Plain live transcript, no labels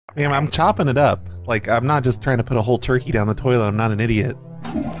Ma'am, I'm chopping it up. Like, I'm not just trying to put a whole turkey down the toilet. I'm not an idiot.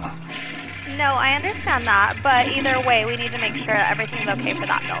 No, I understand that, but either way, we need to make sure that everyth's okay for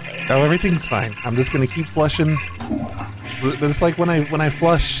that building. Oh, everything's fine. I'm just gonna keep flushing. But it's like when I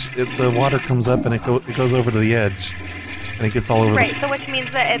flush, the water comes up and it goes over to the edge, and it gets all over. Right. So which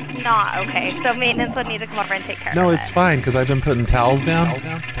means that it's not okay. So maintenance would need to come over and take care of it. No, it's fine because I've been putting towels down.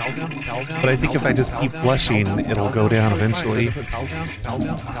 But I think if I just keep flushing, it'll go down eventually. Okay,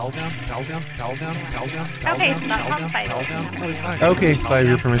 so that sounds fine. Okay, so I have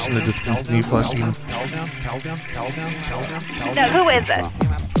your permission to just continue flushing. No, who is this?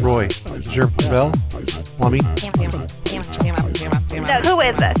 Roy, Je Bell, Plumbing. No, who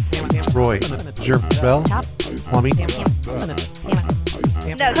is this? Roy, Je Bell, Plumbing.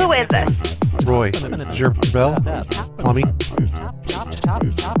 No, who is this? Roy, Je Bell, Plumbing.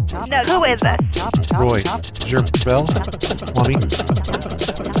 No, who is this? Roy, Je Bell, Plumbing.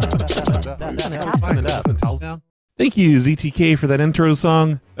 Thank you, ZTK, for that intro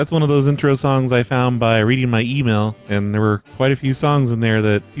song. That's one of those intro songs I found by reading my email, and there were quite a few songs in there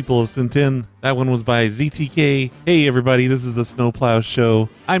that people have sent in. That one was by ZTK. Hey, everybody, this is the Snowplow Show.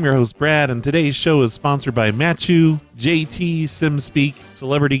 I'm your host, Brad, and today's show is sponsored by Mattchew, JT, Simspeak,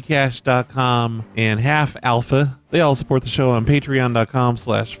 CelebrityCash.com, and Halfalfa. They all support the show on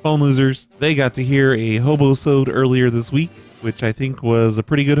Patreon.com/PhoneLosers. They got to hear a hobo-sode earlier this week, which I think was a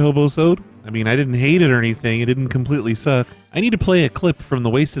pretty good hobo-sode. I mean, I didn't hate it or anything. It didn't completely suck. I need to play a clip from the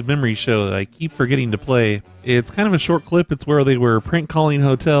Wasted Memory show that I keep forgetting to play. It's kind of a short clip. It's where they were prank calling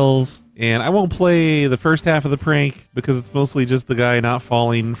hotels. And I won't play the first half of the prank because it's mostly just the guy not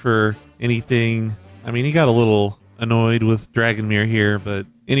falling for anything. I mean, he got a little annoyed with Dragonmere here. But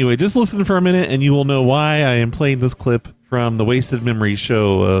anyway, just listen for a minute and you will know why I am playing this clip from the Wasted Memory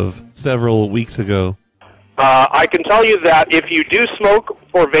show of several weeks ago. I can tell you that if you do smoke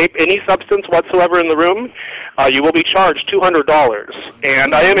or vape any substance whatsoever in the room, you will be charged $200.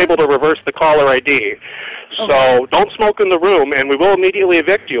 And I am able to reverse the caller ID. So don't smoke in the room, and we will immediately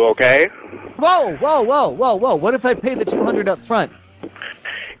evict you, okay? Whoa. What if I pay the $200 up front?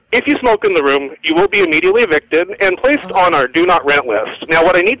 If you smoke in the room, you will be immediately evicted and placed on our do not rent list. Now,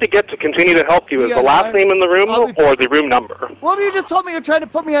 what I need to get to continue to help you is the last name in the room or the room number. Well, you just told me you're trying to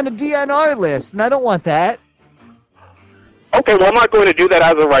put me on a DNR list, and I don't want that. Okay, well, I'm not going to do that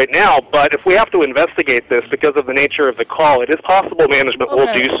as of right now, but if we have to investigate this because of the nature of the call, it is possible management will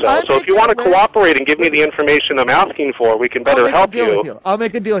do so. So if you want to cooperate and give me the information I'm asking for, we can better help you. I'll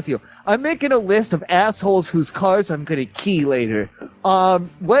make a deal with you. I'm making a list of assholes whose cars I'm going to key later.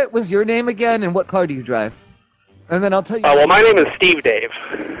 What was your name again, and what car do you drive? And then I'll tell you. Well, my name is Stevedave.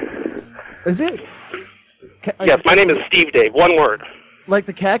 Is it? Yes, my name is Stevedave. One word. Like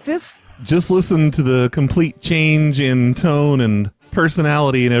the cactus? Just listen to the complete change in tone and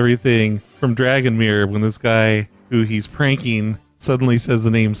personality and everything from Dragonmere when this guy who he's pranking suddenly says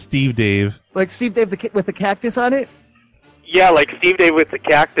the name Stevedave. Like Stevedave with the cactus on it? Yeah, like Stevedave with the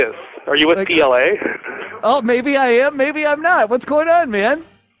cactus. Are you with PLA? Oh, maybe I am, maybe I'm not. What's going on, man?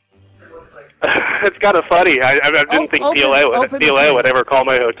 It's kind of funny. I didn't think PLA would ever call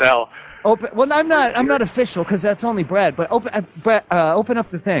my hotel. Well, I'm not official because that's only Brad. But open up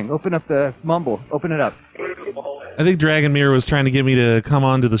the thing. Open up the mumble. Open it up. I think Dragonmere was trying to get me to come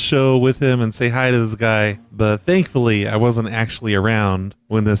on to the show with him and say hi to this guy, but thankfully I wasn't actually around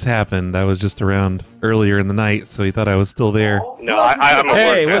when this happened. I was just around earlier in the night, so he thought I was still there. No, I'm a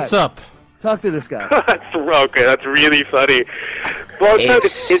Hey, what's up? Talk to this guy. Okay, that's really funny. Well, it kind of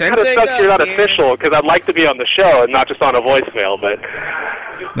sucks you're not official because I'd like to be on the show and not just on a voicemail, but...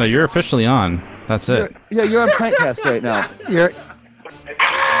 No, you're officially on. That's it. You're on Prankcast right now. You're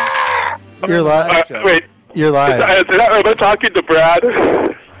live. Wait. You're live. Am I talking to Brad?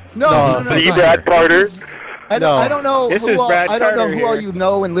 No. The Brad Carter? I don't know. This is Brad Carter. I don't know who all you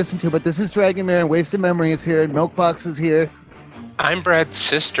know and listen to, but this is Dragonmere and Wasted Memory is here and Milkbox is here. I'm Brad's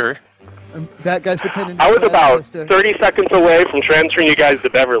sister. That guy's pretending to I be was Brad's about sister. 30 seconds away from transferring you guys to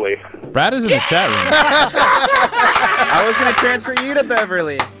Beverly. Brad is in the chat room. I was going to transfer you to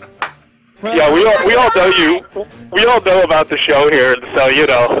Beverly. Yeah, we all know you. We all know about the show here, so you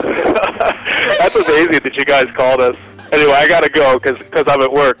know. That's amazing that you guys called us. Anyway, I gotta go because I'm at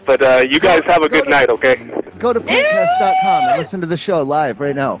work. But you guys have a good night, okay? Go to Prankcast.com and listen to the show live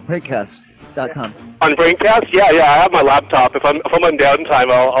right now. Prankcast.com. On Braincast? Yeah, I have my laptop. If I'm on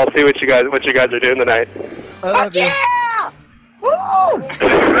downtime, I'll see what you guys are doing tonight. I love you.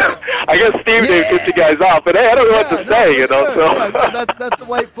 I guess Steve Dave gets you guys off, but hey, I don't know what to say, you know. Sure. So That's the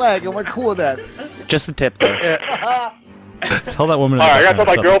white flag, and we're cool with that. Just the tip, though. Tell that woman. All right, I got to tell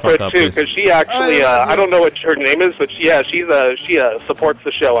my shut the fuck girlfriend up, too, please. because she actually, I don't know what her name is, but she supports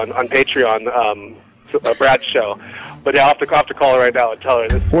the show on Patreon, Brad's show. But yeah, I'll have to call her right now and tell her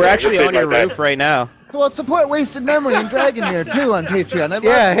this. We're actually this on made your my roof right now. Well, support Wasted Memory and Dragomir too on Patreon. I love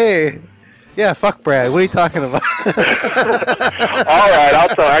Yeah, it. hey. Yeah, fuck Brad. What are you talking about? All right, I'll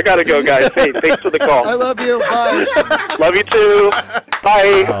tell her. I gotta go, guys. Hey, thanks for the call. I love you. Bye. Love you too.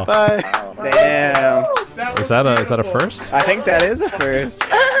 Bye. Oh. Bye. Damn. Is that a first? I think that is a first.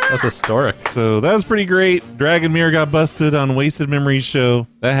 That's historic. So that was pretty great. Dragon Mirror got busted on Wasted Memories show.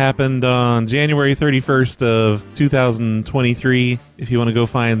 That happened on January 31st of 2023. If you want to go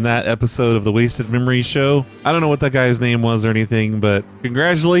find that episode of the Wasted Memories show. I don't know what that guy's name was or anything, but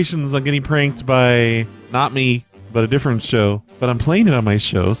congratulations on getting pranked by not me, but a different show. But I'm playing it on my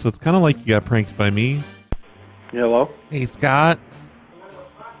show, so it's kind of like you got pranked by me. Hello? Hey, Scott.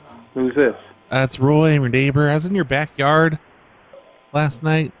 Who's this? It's Roy, your neighbor. I was in your backyard last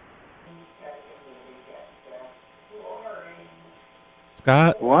night.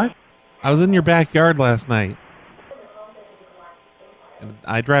 Scott? What? I was in your backyard last night. And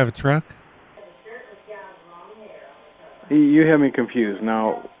I drive a truck. You have me confused.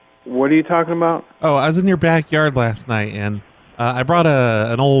 Now, what are you talking about? Oh, I was in your backyard last night, and I brought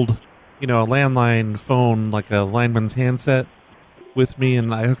an old, a landline phone, like a lineman's handset, with me,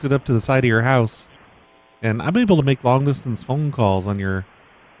 and I hooked it up to the side of your house. And I'm able to make long-distance phone calls on your,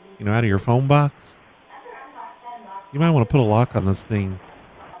 out of your phone box. You might want to put a lock on this thing.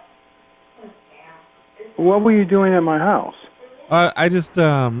 What were you doing at my house? I just,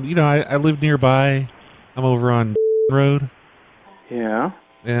 I live nearby. I'm over on Road. Yeah.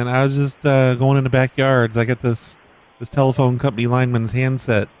 And I was just going into backyards. I got this telephone company lineman's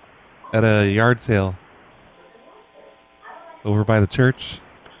handset at a yard sale over by the church.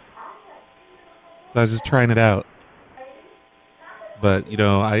 So I was just trying it out. But,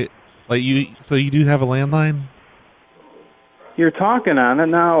 so you do have a landline? You're talking on it.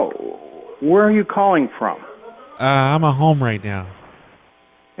 Now, where are you calling from? I'm at home right now.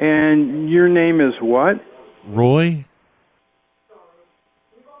 And your name is what? Roy?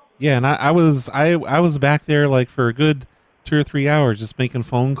 Yeah, and I was back there like for a good 2 or 3 hours just making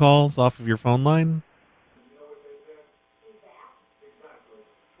phone calls off of your phone line.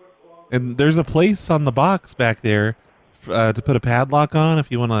 And there's a place on the box back there to put a padlock on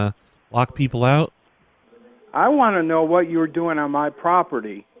if you want to lock people out. I want to know what you were doing on my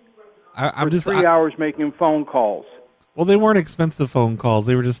property I'm for just 3 hours making phone calls. Well, they weren't expensive phone calls.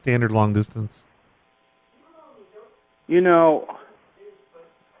 They were just standard long distance.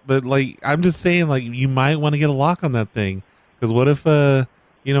 But I'm just saying, you might want to get a lock on that thing, because what if a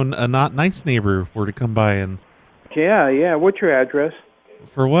not nice neighbor were to come by and. Yeah. What's your address?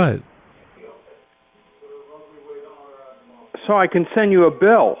 For what? So I can send you a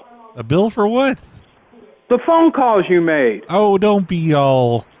bill. A bill for what? The phone calls you made. Oh, don't be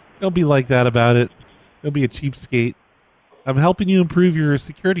like that about it. Don't be a cheapskate. I'm helping you improve your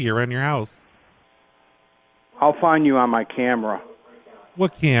security around your house. I'll find you on my camera.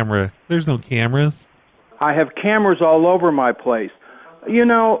 What camera? There's no cameras. I have cameras all over my place.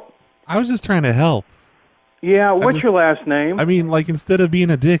 I was just trying to help. Yeah, what's your last name? I mean, instead of being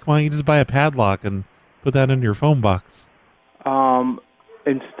a dick, why don't you just buy a padlock and put that in your phone box?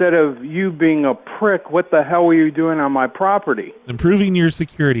 Instead of you being a prick, what the hell were you doing on my property? Improving your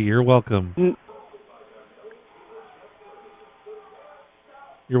security. You're welcome.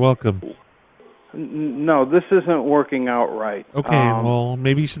 You're welcome. No, this isn't working out right. Okay, well,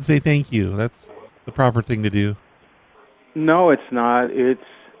 maybe you should say thank you. That's the proper thing to do. No, it's not.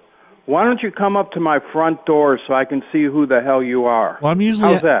 Why don't you come up to my front door so I can see who the hell you are? Well,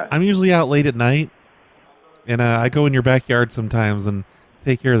 How's that? I'm usually out late at night, and I go in your backyard sometimes and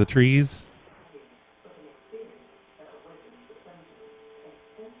take care of the trees.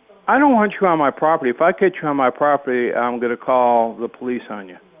 I don't want you on my property. If I catch you on my property, I'm going to call the police on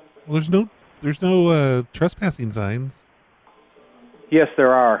you. Well, there's no trespassing signs. Yes,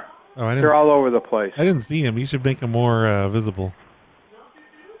 there are. Oh, They're all over the place. I didn't see them. You should make them more visible.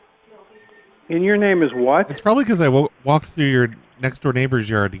 And your name is what? It's probably because I walked through your next door neighbor's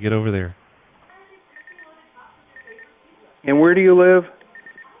yard to get over there. And where do you live?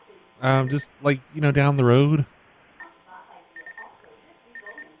 Just down the road.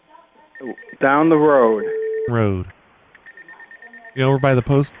 Down the road. Over by the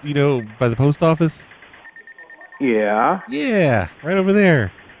post, by the post office? Yeah. Yeah, right over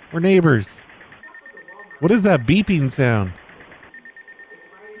there. We're neighbors. What is that beeping sound?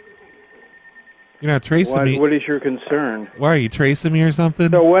 You're not tracing me. What is your concern? Why, are you tracing me or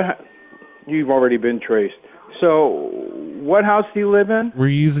something? So what? You've already been traced. So what house do you live in? We're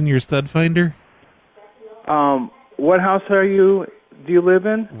using your stud finder. What house do you live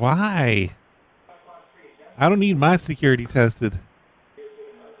in? Why? I don't need my security tested.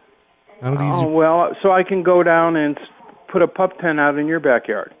 I don't need well, so I can go down and put a pup tent out in your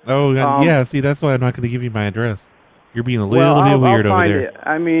backyard. Oh, yeah, see, that's why I'm not going to give you my address. You're being a little bit weird over there.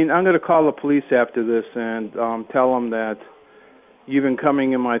 I mean, I'm going to call the police after this and tell them that you've been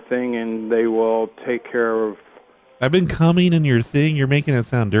coming in my thing and they will take care of... I've been coming in your thing? You're making it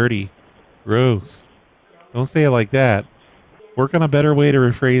sound dirty. Gross. Don't say it like that. Work on a better way to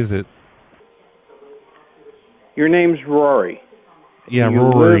rephrase it. Your name's Rory. Yeah,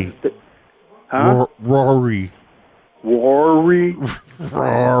 Rory. Huh? Rory. Rory?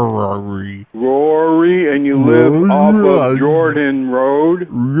 Rory. Rory, and you live off of Jordan Road?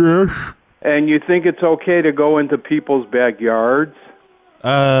 Yes. And you think it's okay to go into people's backyards?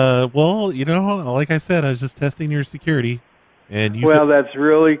 Well, you know, like I said, I was just testing your security. And you that's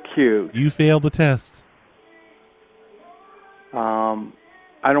really cute. You failed the test.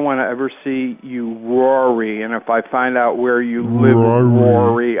 I don't want to ever see you, Rory, and if I find out where you live,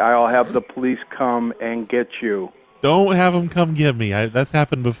 Rory, I'll have the police come and get you. Don't have them come get me. That's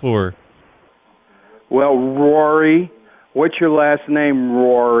happened before. Well, Rory, what's your last name,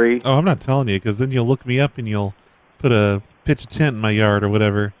 Rory? Oh, I'm not telling you, because then you'll look me up and you'll pitch a tent in my yard or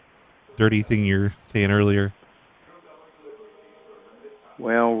whatever dirty thing you're saying earlier.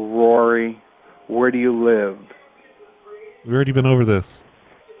 Well, Rory, where do you live? We've already been over this.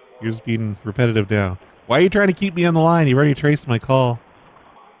 You're just being repetitive now. Why are you trying to keep me on the line? You've already traced my call.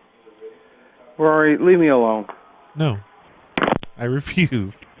 Rory, leave me alone. No. I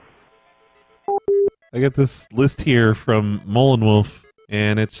refuse. I got this list here from Molin Wolf,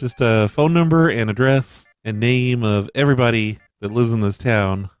 and it's just a phone number and address and name of everybody that lives in this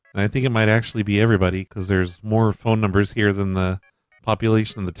town. And I think it might actually be everybody, because there's more phone numbers here than the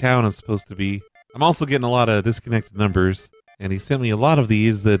population of the town is supposed to be. I'm also getting a lot of disconnected numbers, and he sent me a lot of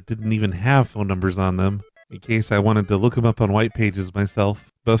these that didn't even have phone numbers on them, in case I wanted to look them up on white pages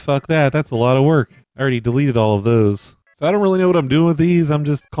myself. But fuck that, that's a lot of work. I already deleted all of those. So I don't really know what I'm doing with these. I'm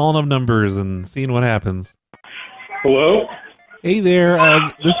just calling up numbers and seeing what happens. Hello? Hey there,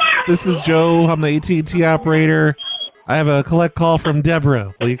 this is Joe. I'm the AT&T operator. I have a collect call from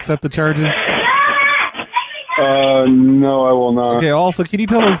Deborah. Will you accept the charges? No, I will not. Okay, also, can you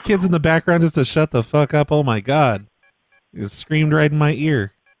tell those kids in the background just to shut the fuck up? Oh my god. You screamed right in my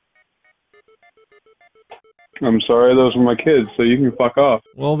ear. I'm sorry, those were my kids, so you can fuck off.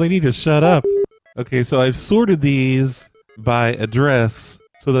 Well, they need to shut up. Okay, so I've sorted these by address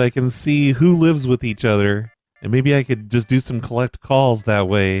so that I can see who lives with each other. And maybe I could just do some collect calls that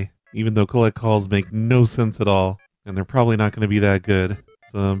way, even though collect calls make no sense at all. And they're probably not going to be that good.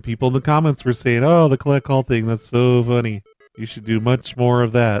 Some people in the comments were saying, oh, the collect call thing, that's so funny. You should do much more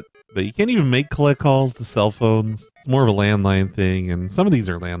of that. But you can't even make collect calls to cell phones. It's more of a landline thing, and some of these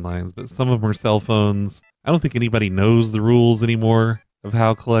are landlines, but some of them are cell phones. I don't think anybody knows the rules anymore of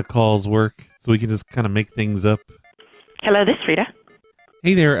how collect calls work, so we can just kind of make things up. Hello, this is Rita.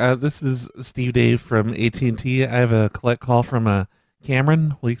 Hey there, this is Stevedave from AT&T. I have a collect call from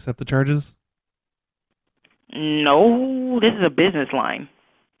Cameron. Will you accept the charges? No, this is a business line.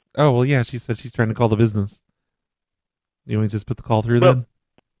 Oh, well, yeah, she said she's trying to call the business. You want me to just put the call through then?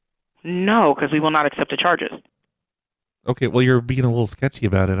 No, because we will not accept the charges. Okay, well, you're being a little sketchy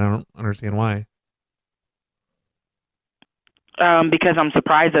about it. I don't understand why. Because I'm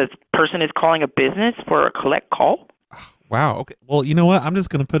surprised a person is calling a business for a collect call. Wow, okay. Well, you know what? I'm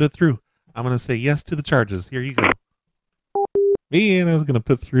just going to put it through. I'm going to say yes to the charges. Here you go. And I was going to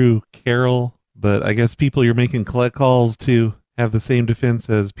put through Carol, but I guess people you're making collect calls to have the same defense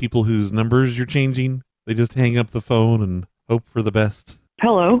as people whose numbers you're changing. They just hang up the phone and hope for the best.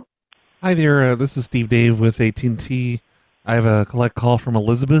 Hello. Hi there, this is Stevedave with AT&T. I have a collect call from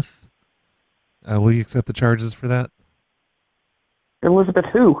Elizabeth. Will you accept the charges for that? Elizabeth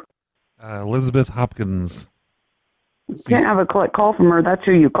who? Elizabeth Hopkins. You can't have a collect call from her. That's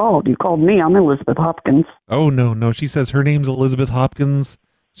who you called. You called me. I'm Elizabeth Hopkins. Oh, no. She says her name's Elizabeth Hopkins.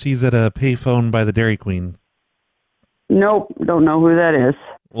 She's at a payphone by the Dairy Queen. Nope, don't know who that is.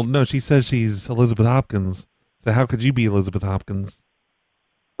 Well, no, she says she's Elizabeth Hopkins. So how could you be Elizabeth Hopkins?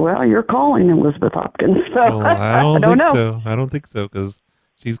 Well, you're calling Elizabeth Hopkins. So well, I don't know. So. I don't think so, because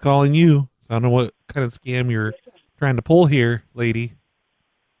she's calling you. So I don't know what kind of scam you're trying to pull here, lady.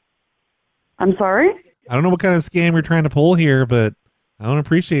 I'm sorry? I don't know what kind of scam you're trying to pull here, but I don't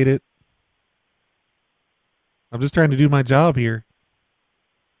appreciate it. I'm just trying to do my job here.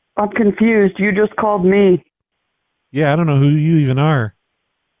 I'm confused. You just called me. Yeah, I don't know who you even are.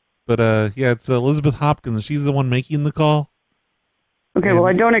 But, yeah, it's Elizabeth Hopkins. She's the one making the call. Okay, well,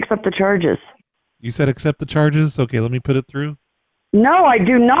 I don't accept the charges. You said accept the charges? Okay, let me put it through. No, I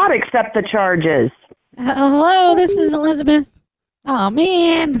do not accept the charges. Hello, this is Elizabeth. Oh,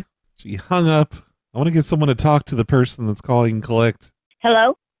 man. She hung up. I want to get someone to talk to the person that's calling collect.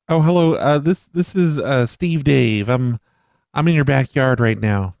 Hello? Oh, hello. This is Stevedave. I'm in your backyard right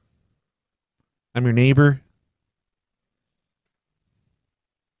now. I'm your neighbor.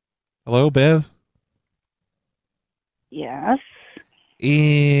 Hello, Bev? Yes.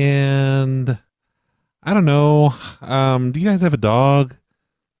 And I don't know. Do you guys have a dog?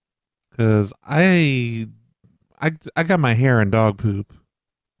 Because I got my hair in dog poop.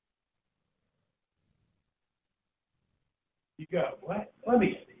 You got what? Let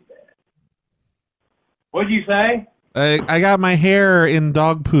me see that. What'd you say? I got my hair in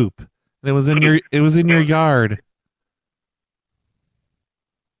dog poop. And it was in your yard.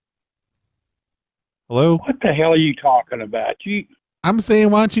 Hello? What the hell are you talking about? I'm saying,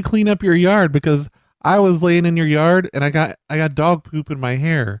 why don't you clean up your yard? Because I was laying in your yard and I got dog poop in my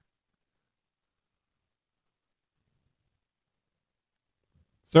hair.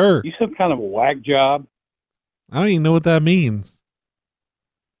 Sir. You some kind of a whack job? I don't even know what that means.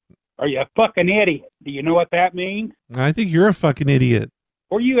 Are you a fucking idiot? Do you know what that means? I think you're a fucking idiot.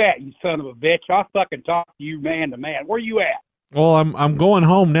 Where you at, you son of a bitch? I'll fucking talk to you man to man. Where you at? Well, I'm going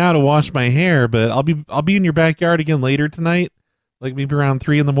home now to wash my hair, but I'll be in your backyard again later tonight, like maybe around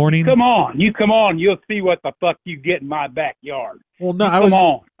 3 in the morning. Come on, you'll see what the fuck you get in my backyard. Well, no,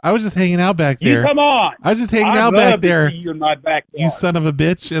 I was just hanging out back there. You come on. I was just hanging I'd out love back to there. see you in my backyard. You son of a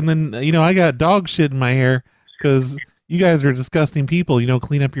bitch. And then, I got dog shit in my hair because you guys are disgusting people.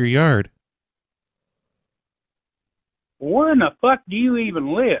 Clean up your yard. Where in the fuck do you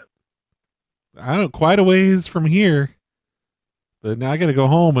even live? I don't quite a ways from here. But now I got to go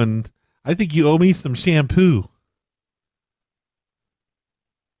home, and I think you owe me some shampoo.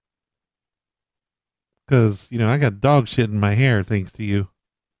 Because, I got dog shit in my hair thanks to you.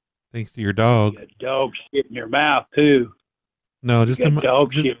 Thanks to your dog. You got dog shit in your mouth, too. No, just in in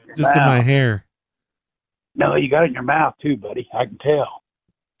my hair. No, you got it in your mouth, too, buddy. I can tell.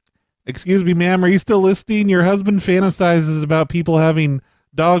 Excuse me, ma'am. Are you still listening? Your husband fantasizes about people having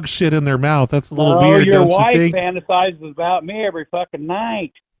dog shit in their mouth. That's a little weird, your don't wife you think? fantasizes about me every fucking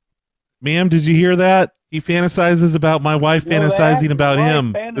night. Ma'am, did you hear that? He fantasizes about my wife fantasizing about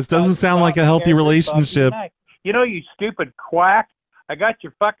him. This doesn't sound like a healthy relationship. You stupid quack. I got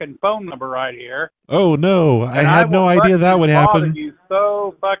your fucking phone number right here. Oh, no. I had no idea that would happen. Bother you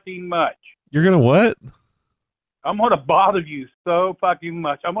so fucking much. You're going to what? I'm going to bother you so fucking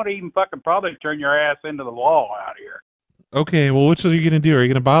much. I'm going to even fucking probably turn your ass into the law out here. Okay, well, which are you going to do? Are you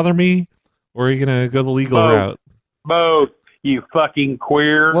going to bother me, or are you going to go the legal route? Both, you fucking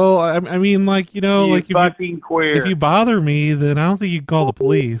queer. Well, I mean, queer. If you bother me, then I don't think you can call the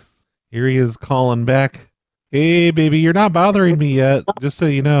police. Here he is calling back. Hey, baby, you're not bothering me yet, just so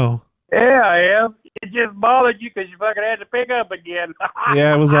you know. Yeah, I am. It just bothered you because you fucking had to pick up again.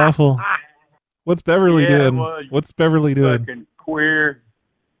 Yeah, it was awful. What's Beverly doing? What's Beverly doing? Fucking queer.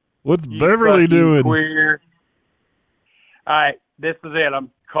 What's Beverly doing? Queer. All right, this is it. I'm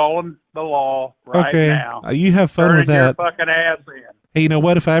calling the law right now. You have fun with that. Your fucking ass in. Hey, you know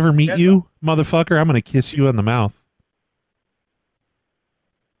what? If I ever meet you, motherfucker, I'm going to kiss you in the mouth.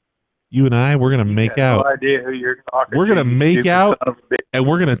 You and I, we're going to make out. No idea who you're talking to. We're going to make out, and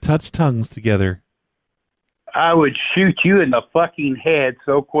we're going to touch tongues together. I would shoot you in the fucking head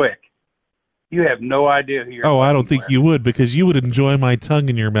so quick. You have no idea who you're Oh, I don't think you would, because you would enjoy my tongue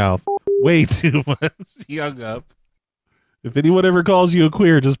in your mouth way too much. He hung up. If anyone ever calls you a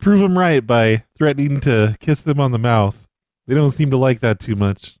queer, just prove them right by threatening to kiss them on the mouth. They don't seem to like that too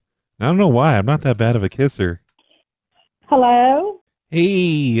much. I don't know why. I'm not that bad of a kisser. Hello?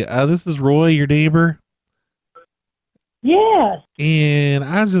 Hey, this is Roy, your neighbor. Yes. And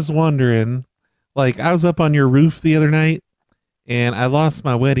I was just wondering, I was up on your roof the other night, and I lost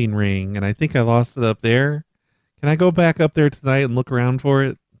my wedding ring, and I think I lost it up there. Can I go back up there tonight and look around for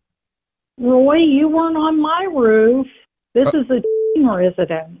it? Roy, you weren't on my roof. This is a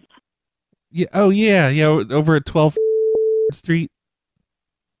residence. Yeah. Oh, yeah. Yeah. Over at 12th Street.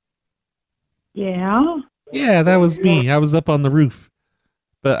 Yeah. Yeah, that was me. I was up on the roof.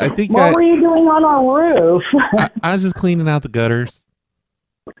 But I think What were you doing on our roof? I was just cleaning out the gutters.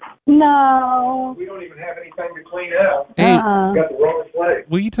 No. We don't even have anything to clean up. Hey, got the wrong place.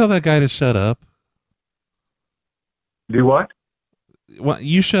 will you tell that guy to shut up? Do what? Well,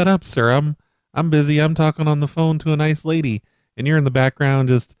 you shut up, sir. I'm busy. I'm talking on the phone to a nice lady, and you're in the background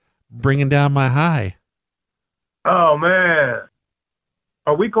just bringing down my high. Oh, man.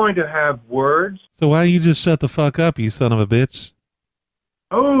 Are we going to have words? So why don't you just shut the fuck up, you son of a bitch?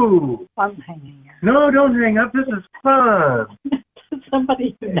 Oh. I'm hanging here. No, don't hang up. This is fun.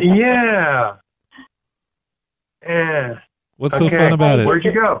 Somebody. Yeah. Yeah. What's so fun about it? Where'd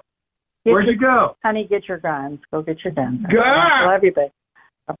you go? Where'd you go? Honey, get your guns. Go get your guns. Go! I love you, babe.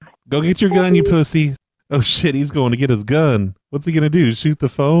 Go get your gun, you pussy. Oh shit, he's going to get his gun. What's he gonna do? Shoot the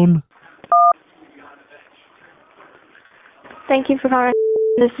phone? Thank you for calling.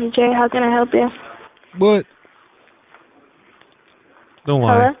 This is Jay. How can I help you? What? Don't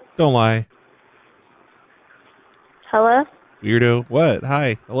lie. Hello? Don't lie. Hello? Weirdo. What?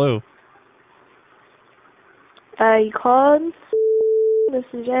 Hi. Hello. You called? This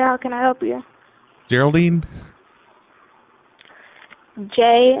is Jay. How can I help you? Geraldine?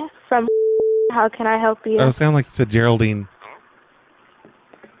 Jay from How can I help you? Oh, it sounded like you said Geraldine.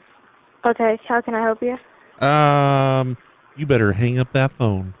 Okay, how can I help you? You better hang up that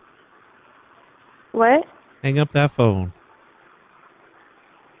phone. What? Hang up that phone.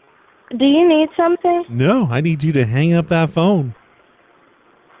 Do you need something? No, I need you to hang up that phone.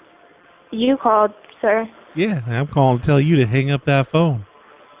 You called, sir. Yeah, I'm calling to tell you to hang up that phone.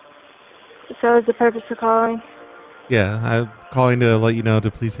 So is the purpose of calling? Yeah, I'm calling to let you know to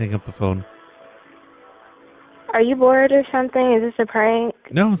please hang up the phone. Are you bored or something? Is this a prank?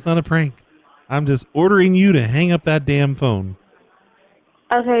 No, it's not a prank. I'm just ordering you to hang up that damn phone.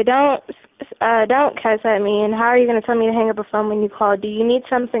 Okay, don't cuss at me. And how are you going to tell me to hang up a phone when you call? Do you need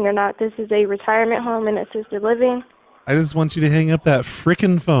something or not? This is a retirement home and assisted living. I just want you to hang up that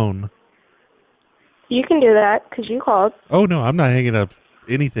frickin' phone. You can do that because you called. Oh, no, I'm not hanging up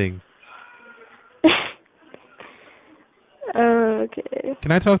anything. Okay.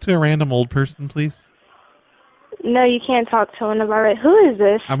 Can I talk to a random old person, please? No, you can't talk to one of our... Who is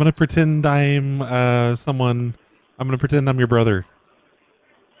this? I'm going to pretend I'm someone... I'm going to pretend I'm your brother.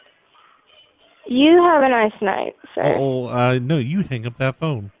 You have a nice night, sir. Oh, no, you hang up that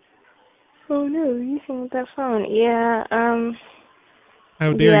phone. Oh, no, you hang up that phone. Yeah,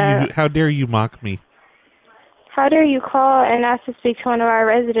 How dare you mock me? How dare you call and ask to speak to one of our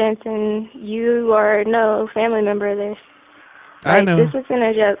residents and you are no family member of this? I know. This isn't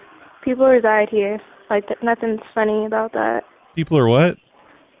a joke. People reside here. Like, nothing's funny about that. People are what?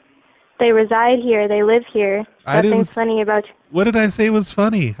 They reside here. They live here. Nothing's funny about you. What did I say was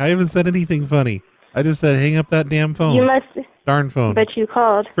funny? I haven't said anything funny. I just said hang up that damn phone. You must... Darn phone. But you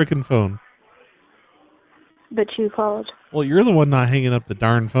called. Frickin' phone. But you called. Well, you're the one not hanging up the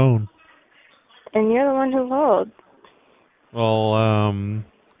darn phone. And you're the one who called. Well,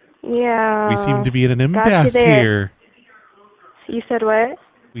 Yeah. we seem to be at an got you impasse there. here. You said what?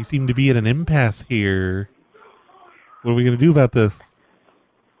 We seem to be at an impasse here. What are we going to do about this?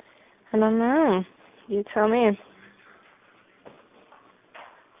 I don't know. You tell me.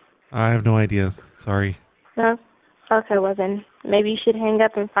 I have no ideas. Sorry. No? Okay, well then, maybe you should hang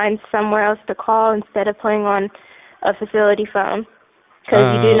up and find somewhere else to call instead of playing on a facility phone.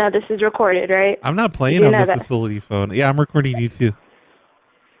 Because you do know this is recorded, right? I'm not playing on the facility phone. Yeah, I'm recording you too.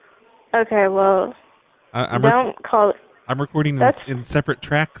 Okay, well, don't call it. I'm recording in separate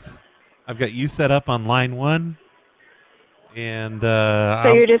tracks. I've got you set up on line 1. And,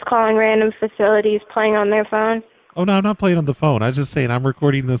 So you're just calling random facilities playing on their phone? Oh, no, I'm not playing on the phone. I was just saying I'm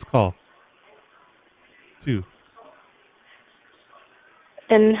recording this call. Too.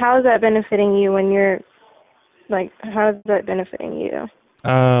 And how is that benefiting you when you're, like, how is that benefiting you?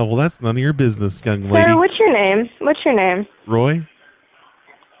 Well, that's none of your business, young lady. Sir, what's your name? What's your name? Roy?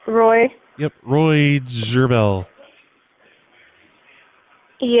 Roy? Yep, Roy Gerbel.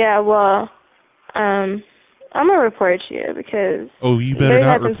 Yeah, well, I'm gonna report you because Oh, you better there's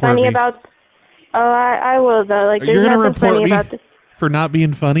not nothing report funny me. about. Oh, I will though. Like, there's You're going to nothing funny report me about this. for not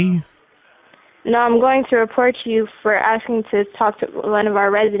being funny? No, I'm going to report you for asking to talk to one of our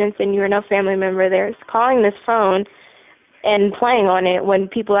residents and you are no family member there. It's calling this phone and playing on it when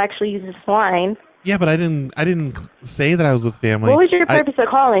people actually use this line. Yeah, but I didn't say that I was with family. What was your purpose of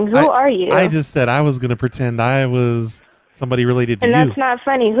calling? Who are you? I just said I was going to pretend I was somebody related to And you. that's not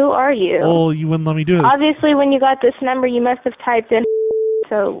funny. Who are you? Well, you wouldn't let me do it. Obviously, when you got this number, you must have typed in.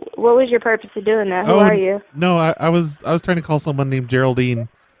 So, what was your purpose of doing that? Who are you? No, I was trying to call someone named Geraldine,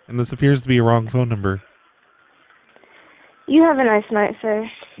 and this appears to be a wrong phone number. You have a nice night, sir.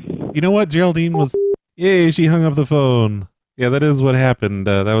 You know what? Geraldine was... Yay, she hung up the phone. Yeah, that is what happened.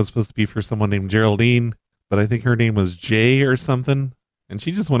 That was supposed to be for someone named Geraldine, but I think her name was Jay or something, and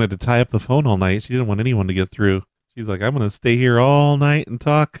she just wanted to tie up the phone all night. She didn't want anyone to get through. She's like, I'm going to stay here all night and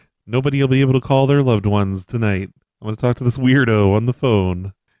talk. Nobody will be able to call their loved ones tonight. I'm going to talk to this weirdo on the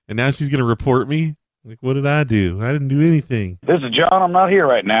phone. And now she's going to report me? Like, what did I do? I didn't do anything. This is John. I'm not here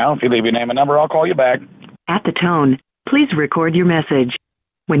right now. If you leave your name and number, I'll call you back. At the tone, please record your message.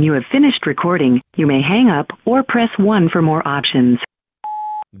 When you have finished recording, you may hang up or press 1 for more options.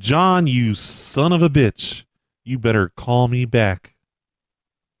 John, you son of a bitch. You better call me back.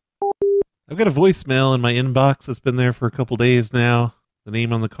 I've got a voicemail in my inbox that's been there for a couple days now. The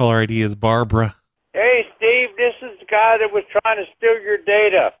name on the caller ID is Barbara. Hey, Steve, this is the guy that was trying to steal your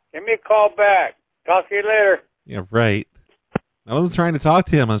data. Give me a call back. Talk to you later. Yeah, right. I wasn't trying to talk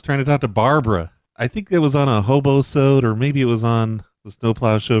to him. I was trying to talk to Barbara. I think it was on a hobo-sode, or maybe it was on the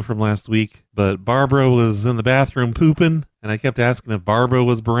Snowplow show from last week. But Barbara was in the bathroom pooping, and I kept asking if Barbara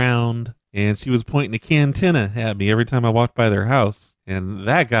was browned, and she was pointing a cantina at me every time I walked by their house. And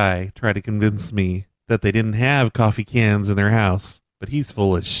that guy tried to convince me that they didn't have coffee cans in their house, but he's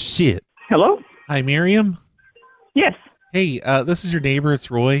full of shit. Hello? Hi, Miriam? Yes. Hey, this is your neighbor.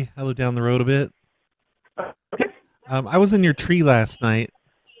 It's Roy. I live down the road a bit. I was in your tree last night.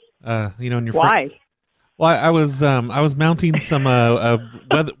 In your Why? Well, I was mounting some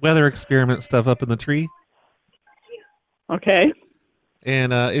weather experiment stuff up in the tree. Okay.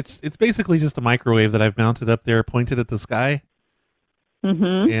 And it's basically just a microwave that I've mounted up there, pointed at the sky.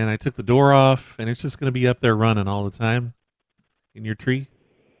 Mm-hmm. And I took the door off, and it's just going to be up there running all the time in your tree.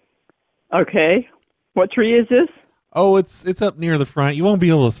 Okay. What tree is this? Oh, it's up near the front. You won't be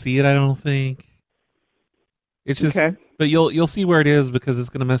able to see it, I don't think. It's just, okay. But you'll see where it is because it's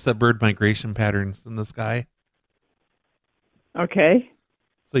going to mess up bird migration patterns in the sky. Okay.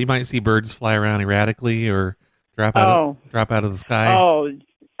 So you might see birds fly around erratically or drop out of the sky. Oh,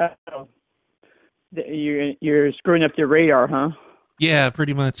 you're screwing up your radar, huh? Yeah,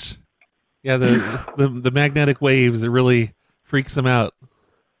 pretty much. Yeah, the magnetic waves, it really freaks them out.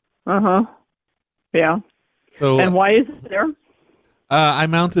 Uh-huh. Yeah. So, and why is it there? I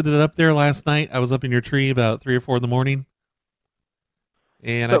mounted it up there last night. I was up in your tree about 3 or 4 in the morning.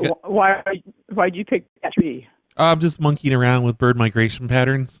 And why'd you pick that tree? I'm just monkeying around with bird migration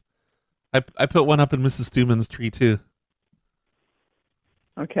patterns. I put one up in Mrs. Stuman's tree too.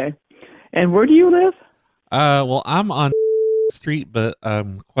 Okay. And where do you live? Well, I'm on street, but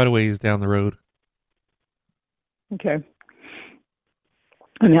quite a ways down the road. Okay.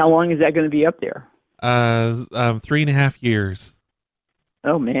 And how long is that going to be up there? 3.5 years.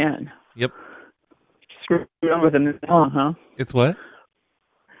 Oh man. Yep. Screwing around with them that long, huh? It's what?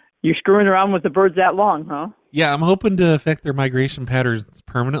 You're screwing around with the birds that long, huh? Yeah, I'm hoping to affect their migration patterns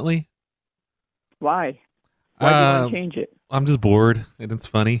permanently. Why? Why do you want to change it? I'm just bored, and it's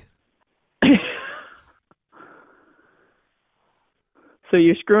funny. So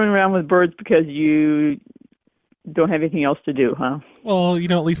you're screwing around with birds because you don't have anything else to do, huh? Well,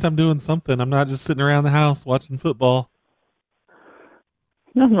 at least I'm doing something. I'm not just sitting around the house watching football.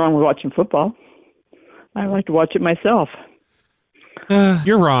 Nothing wrong with watching football. I like to watch it myself.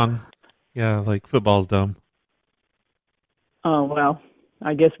 You're wrong. Yeah, like football's dumb. Oh, well,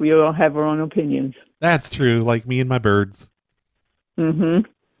 I guess we all have our own opinions. That's true, like me and my birds. Mm-hmm.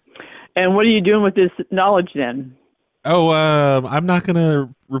 And what are you doing with this knowledge then? Oh, I'm not going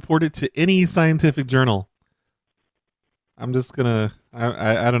to report it to any scientific journal. I'm just going to,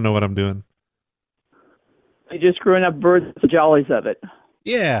 I don't know what I'm doing. You're just screwing up birds with the jollies of it.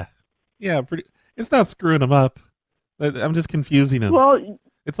 Yeah. Yeah, it's not screwing them up. I'm just confusing them. Well,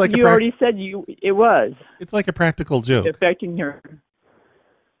 it's like you already said it was. It's like a practical joke. Affecting your...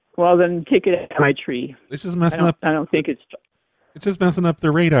 Well, then take it out of my tree. It's just messing up... I don't think it's... It's just messing up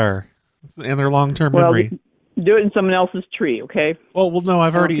their radar and their long-term memory. Do it in someone else's tree, okay? Well, no,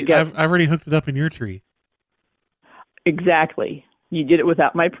 I've already hooked it up in your tree. Exactly. You did it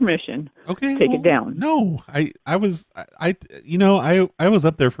without my permission. Okay. Take it down. No, I was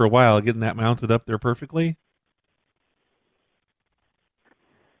up there for a while getting that mounted up there perfectly.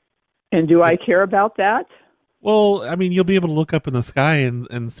 And do I care about that? Well, I mean, you'll be able to look up in the sky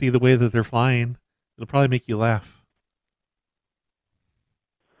and see the way that they're flying. It'll probably make you laugh.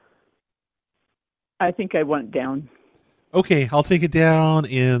 I think I want it down. Okay, I'll take it down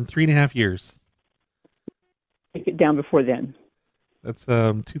in 3.5 years. Take it down before then. That's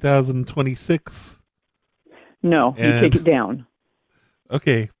 2026. No, you take it down.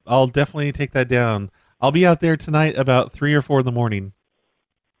 Okay, I'll definitely take that down. I'll be out there tonight about 3 or 4 in the morning.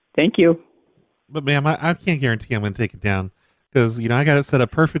 Thank you. But ma'am, I can't guarantee I'm going to take it down because, I got it set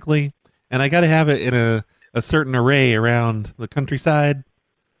up perfectly and I got to have it in a certain array around the countryside,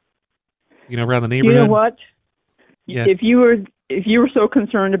 around the neighborhood. You know what? Yeah. If you were so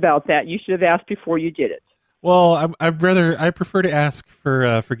concerned about that, you should have asked before you did it. Well, I prefer to ask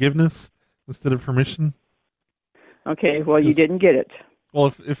for forgiveness instead of permission. Okay, well, you didn't get it.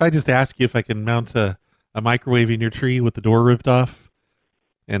 Well, if I just ask you if I can mount a microwave in your tree with the door ripped off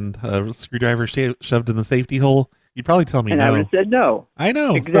and a screwdriver shoved in the safety hole, You'd probably tell me And no. I would have said no. I know.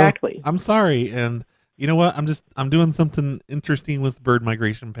 so Exactly. I'm sorry. And you know what? I'm doing something interesting with bird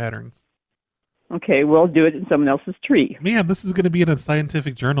migration patterns. Okay, well, do it in someone else's tree. Man, this is going to be in a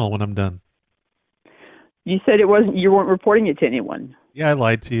scientific journal when I'm done. You said you weren't reporting it to anyone. Yeah, I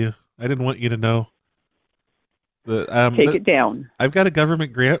lied to you. I didn't want you to know. Take it down. I've got a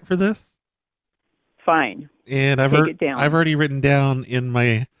government grant for this. Fine. And I've Take it down. I've already written down in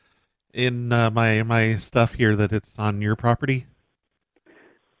my stuff here that it's on your property.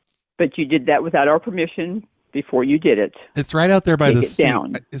 But you did that without our permission before you did it. It's right out there by the Take it street.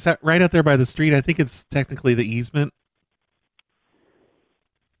 down. Is that right out there by the street? I think it's technically the easement.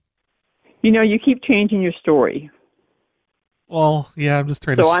 You know, you keep changing your story. Well, yeah, I'm just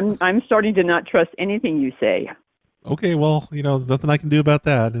trying So to. I'm starting to not trust anything you say. Okay, well, nothing I can do about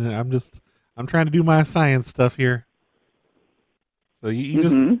that. And I'm trying to do my science stuff here. So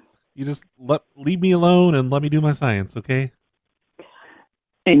you just leave me alone and let me do my science, okay?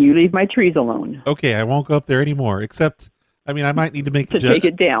 And you leave my trees alone. Okay, I won't go up there anymore. Except, I might need to make Take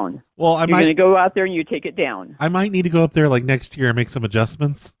it down. Well, You're going to go out there and you take it down. I might need to go up there like next year and make some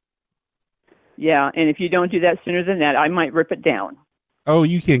adjustments. Yeah, and if you don't do that sooner than that, I might rip it down. Oh,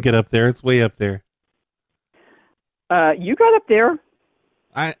 you can't get up there. It's way up there. You got up there.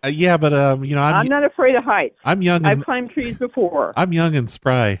 Yeah, but I'm not afraid of heights. I'm young. I've climbed trees before. I'm young and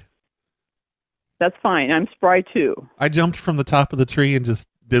spry. That's fine. I'm spry too. I jumped from the top of the tree and just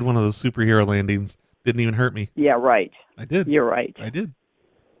did one of those superhero landings. Didn't even hurt me. Yeah, right. I did. You're right. I did.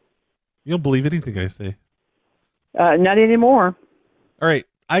 You don't believe anything I say. Not anymore. All right.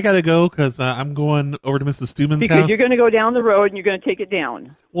 I got to go because I'm going over to Mrs. Stuman's Because house. you're going to go down the road and you're going to take it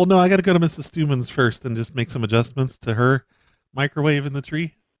down. Well, no, I got to go to Mrs. Stuman's first and just make some adjustments to her microwave in the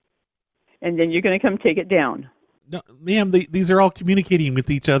tree. And then you're going to come take it down. No, ma'am, these are all communicating with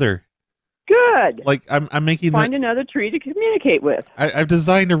each other. Good. Like I'm making. Find another tree to communicate with. I've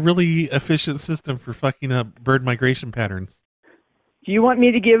designed a really efficient system for fucking up bird migration patterns. Do you want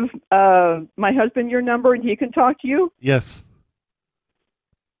me to give my husband your number and he can talk to you? Yes.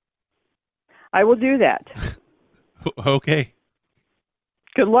 I will do that. Okay.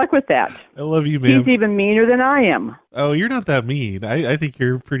 Good luck with that. I love you, ma'am. He's even meaner than I am. Oh, you're not that mean. I think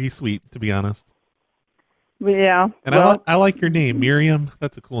you're pretty sweet, to be honest. Yeah. And well, I like your name, Miriam.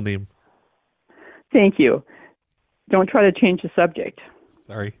 That's a cool name. Thank you. Don't try to change the subject.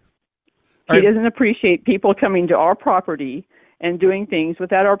 Sorry. He doesn't appreciate people coming to our property and doing things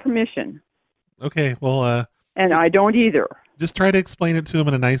without our permission. Okay, well, and I don't either. Just try to explain it to him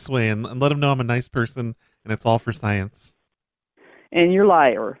in a nice way and let him know I'm a nice person and it's all for science. And you're a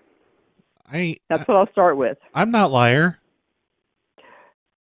liar. That's what I'll start with. I'm not liar.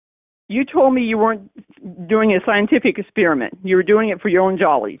 You told me you weren't doing a scientific experiment. You were doing it for your own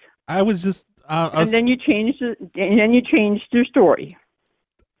jollies. I was just and then you changed your story.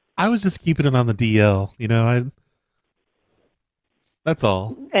 I was just keeping it on the DL, that's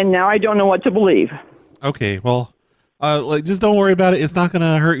all. And now I don't know what to believe. Okay, well, just don't worry about it. It's not going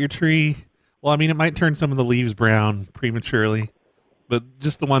to hurt your tree. Well, it might turn some of the leaves brown prematurely, but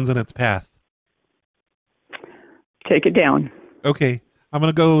just the ones in its path. Take it down. Okay, I'm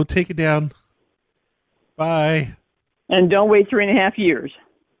going to go take it down. Bye. And don't wait 3.5 years.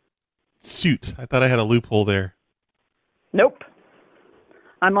 Shoot, I thought I had a loophole there. Nope.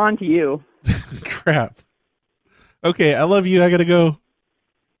 I'm on to you. Crap. Okay, I love you. I got to go.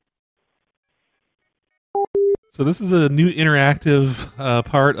 So this is a new interactive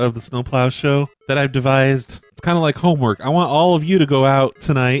part of the Snowplow Show that I've devised. It's kind of like homework. I want all of you to go out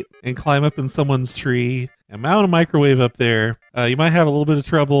tonight and climb up in someone's tree and mount a microwave up there. You might have a little bit of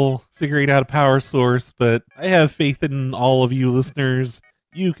trouble figuring out a power source, but I have faith in all of you listeners.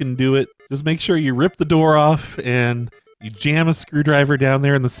 You can do it. Just make sure you rip the door off and you jam a screwdriver down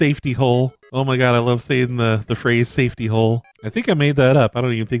there in the safety hole. Oh my god, I love saying the phrase safety hole. I think I made that up. I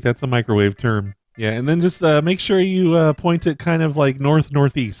don't even think that's a microwave term. Yeah, and then just make sure you point it kind of like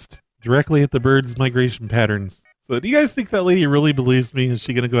north-northeast, directly at the bird's migration patterns. So do you guys think that lady really believes me? Is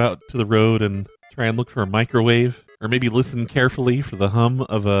she going to go out to the road and try and look for a microwave? Or maybe listen carefully for the hum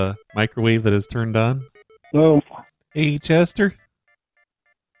of a microwave that is turned on? No. Hey, Chester?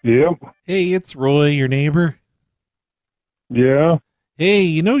 Yep. Hey, it's Roy, your neighbor. Yeah. Hey,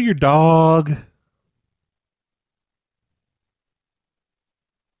 you know your dog?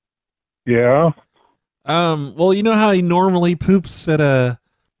 Yeah. Well, you know how he normally poops at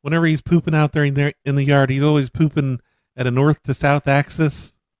whenever he's pooping out there in the yard, he's always pooping at a north to south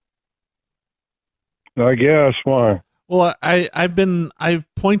axis? I guess. Why? Well, I've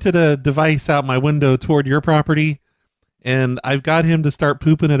pointed a device out my window toward your property, and I've got him to start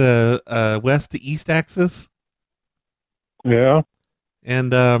pooping at a west to east axis. Yeah.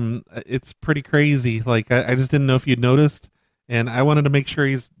 And it's pretty crazy. Like I just didn't know if you'd noticed, and I wanted to make sure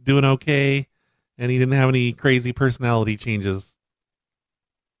he's doing okay, and he didn't have any crazy personality changes.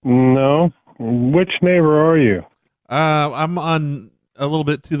 No. Which neighbor are you? I'm on a little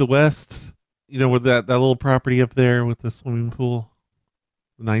bit to the west, with that little property up there with the swimming pool,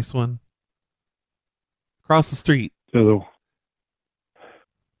 the nice one, across the street. Are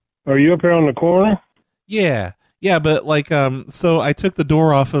you up here on the corner? Yeah, but so I took the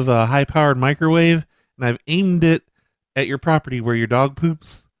door off of a high-powered microwave, and I've aimed it at your property where your dog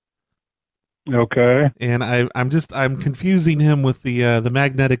poops. Okay. And I'm confusing him with the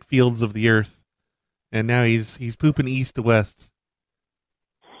magnetic fields of the earth, and now he's pooping east to west.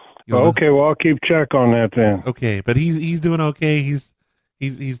 Okay, well I'll keep check on that then. Okay, but he's doing okay. He's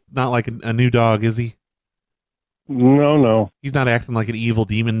not like a new dog, is he? No. He's not acting like an evil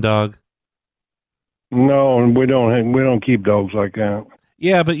demon dog. No, we don't keep dogs like that.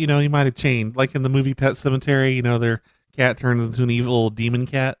 Yeah, but he might have changed. Like in the movie Pet Sematary, their cat turns into an evil demon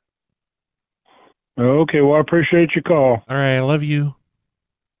cat. Okay, well I appreciate your call. All right, I love you.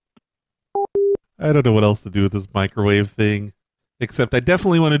 I don't know what else to do with this microwave thing, except I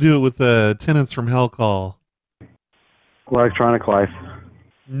definitely want to do it with the tenants from Hell Call. Electronic Life.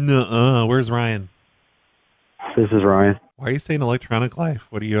 Nuh-uh. Where's Ryan? This is Ryan. Why are you saying Electronic Life?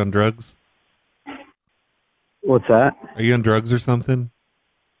 What, are you on drugs? What's that? Are you on drugs or something?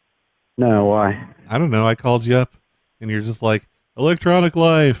 No, why? I don't know. I called you up, and you're just like, Electronic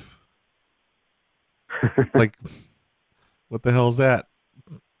Life. Like, what the hell is that?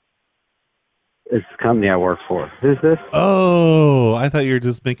 It's the company I work for. Who's this? Oh, I thought you were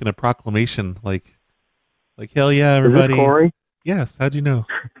just making a proclamation. Like hell yeah, everybody. Is this Corey? Yes. How'd you know?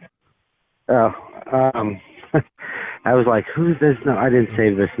 Oh, I was like, who's this? No, I didn't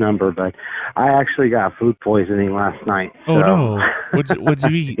save this number, but I actually got food poisoning last night. Oh, no. What'd you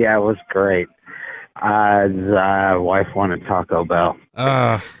eat? Yeah, it was great. The wife wanted Taco Bell.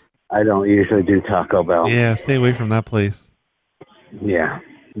 I don't usually do Taco Bell. Yeah, stay away from that place. Yeah.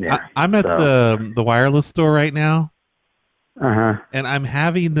 I'm at the wireless store right now. Uh-huh. And I'm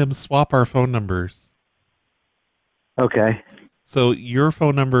having them swap our phone numbers. Okay. So your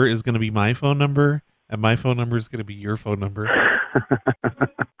phone number is going to be my phone number, and my phone number is going to be your phone number.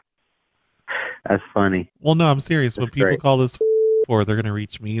 That's funny. Well, no, I'm serious. When people great. call this for, they're going to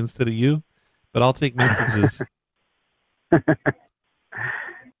reach me instead of you. But I'll take messages.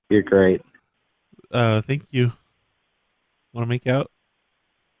 You're great. Thank you. Want to make out?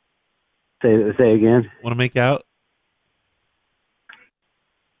 Say again. Want to make out?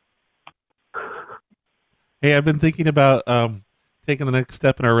 Hey, I've been thinking about taking the next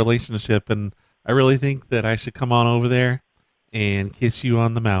step in our relationship, and I really think that I should come on over there and kiss you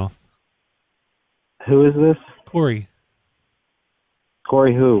on the mouth. Who is this? Corey.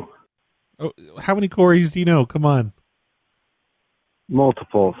 Corey who? Oh, how many Corys do you know? Come on.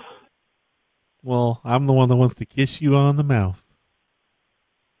 Multiples. Well, I'm the one that wants to kiss you on the mouth.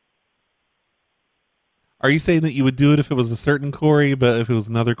 Are you saying that you would do it if it was a certain Corey, but if it was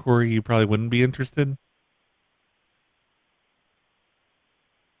another Corey, you probably wouldn't be interested?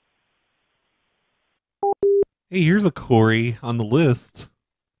 Hey, here's a Corey on the list.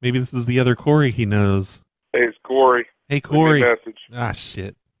 Maybe this is the other Corey he knows. Hey, it's Corey. Hey, Corey. Leave me a message. Ah,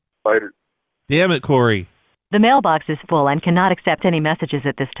 shit. Later. Damn it, Corey. The mailbox is full and cannot accept any messages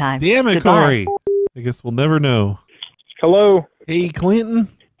at this time. Damn it, Goodbye. Corey. I guess we'll never know. Hello. Hey, Clinton.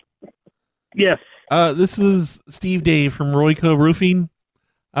 Yes. This is Stevedave from Royco Roofing.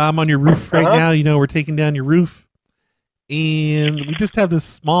 I'm on your roof right now. We're taking down your roof. And we just have this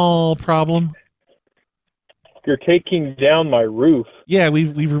small problem. You're taking down my roof. Yeah,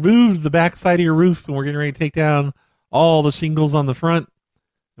 we've removed the back side of your roof, and we're getting ready to take down all the shingles on the front.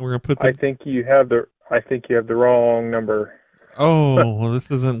 And we're gonna put I think you have the wrong number. Oh, well,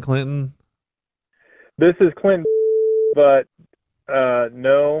 this isn't Clinton. This is Clinton, but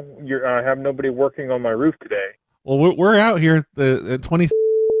no, I have nobody working on my roof today. Well, we're out here at 20th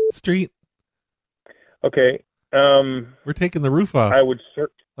Street. Okay. We're taking the roof off. I would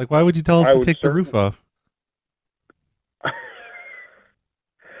why would you tell us to take the roof off?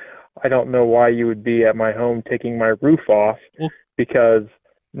 I don't know why you would be at my home taking my roof off, because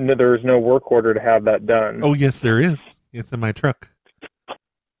there's no work order to have that done. Oh, yes, there is. It's in my truck.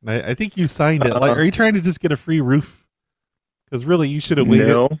 I think you signed it. Are you trying to just get a free roof? Because really, you should have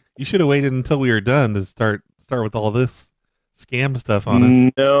waited. No. You should have waited until we were done to start with all this scam stuff on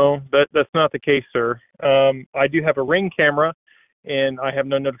us. No, that's not the case, sir. I do have a Ring camera, and I have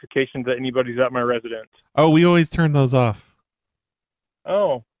no notifications that anybody's at my residence. Oh, we always turn those off.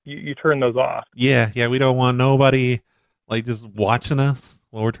 Oh, you turn those off. Yeah, we don't want nobody Like just watching us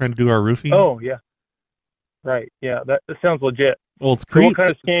while we're trying to do our roofing? Oh yeah. Right. Yeah. That sounds legit. Well, it's So creepy. what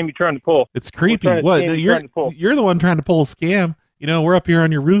kind of scam you trying to pull? It's creepy. What kind of What? scam No, you trying to pull? you're the one trying to pull a scam. You know, we're up here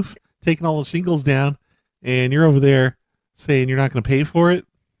on your roof taking all the shingles down, and you're over there saying you're not going to pay for it.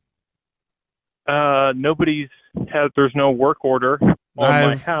 There's no work order on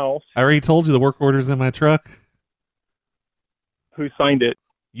my house. I already told you the work order's in my truck. Who signed it?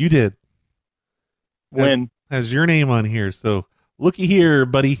 You did. When? Has your name on here. So looky here,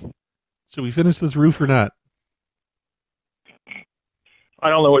 buddy. Should we finish this roof or not? I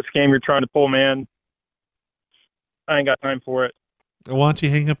don't know what scam you're trying to pull, man. I ain't got time for it. Why don't you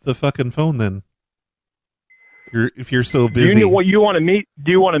hang up the fucking phone then? If you're so busy. Do you want to meet?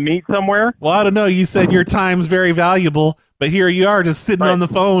 Do you want to meet somewhere? Well, I don't know. You said your time's very valuable, but here you are just sitting on the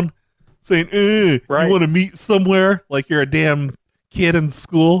phone saying, you want to meet somewhere? Like you're a damn kid in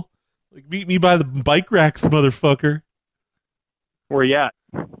school. Like, meet me by the bike racks, motherfucker. Where you at?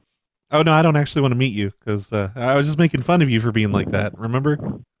 Oh, no, I don't actually want to meet you because I was just making fun of you for being like that. Remember?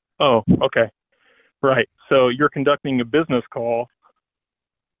 Oh, okay. Right. So you're conducting a business call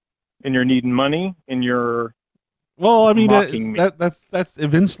and you're needing money and you're Well, I mean, mocking me. that's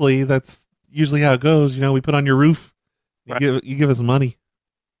eventually, that's usually how it goes. You know, we put on your roof, you give us money.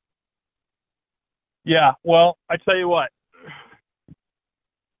 Yeah, well, I tell you what.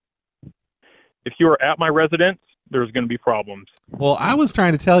 If you are at my residence, there's going to be problems. Well, I was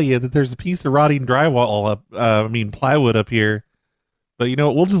trying to tell you that there's a piece of rotting drywall plywood up here. But you know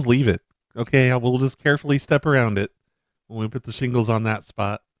what? We'll just leave it. Okay? We'll just carefully step around it when we put the shingles on that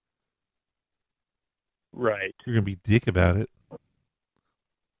spot. Right. You're going to be dick about it.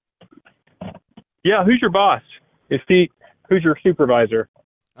 Yeah, who's your boss? Who's your supervisor?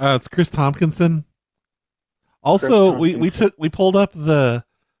 It's Chris Tompkinson. Also, we pulled up the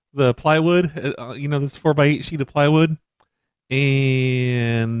plywood, this 4x8 sheet of plywood,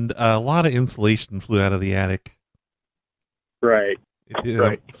 and a lot of insulation flew out of the attic. Right.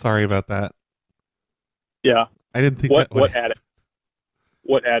 I'm sorry about that. Yeah. I didn't think what attic?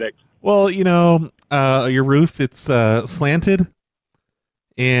 What attic? Well, your roof, it's slanted,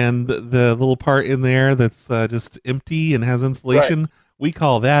 and the little part in there that's just empty and has insulation, we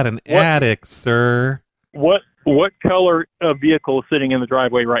call that an attic, sir. What color of vehicle is sitting in the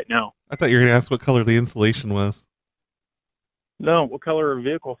driveway right now? I thought you were going to ask what color the insulation was. No, what color of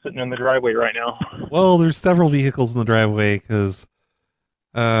vehicle is sitting in the driveway right now? Well, there's several vehicles in the driveway because,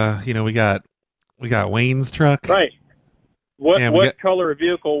 we got Wayne's truck. Right. What color of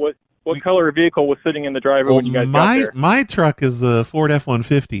vehicle was sitting in the driveway when you guys got there? My truck is the Ford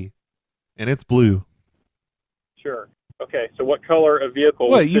F-150, and it's blue. Sure. Okay, so what color of vehicle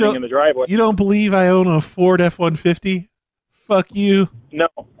was sitting in the driveway? You don't believe I own a Ford F-150? Fuck you. No.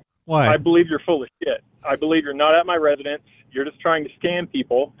 Why? I believe you're full of shit. I believe you're not at my residence. You're just trying to scam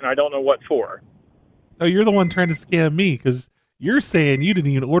people, and I don't know what for. Oh, you're the one trying to scam me because you're saying you didn't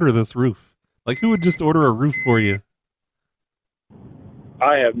even order this roof. Like, who would just order a roof for you?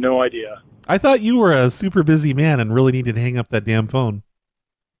 I have no idea. I thought you were a super busy man and really needed to hang up that damn phone.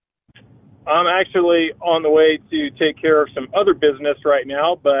 I'm actually on the way to take care of some other business right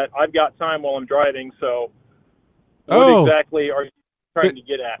now, but I've got time while I'm driving, so what exactly are you trying to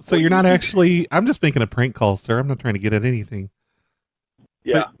get at? So you're not actually... I'm just making a prank call, sir. I'm not trying to get at anything.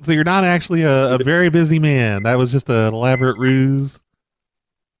 Yeah. So you're not actually a very busy man. That was just an elaborate ruse.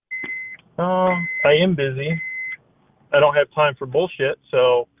 I am busy. I don't have time for bullshit,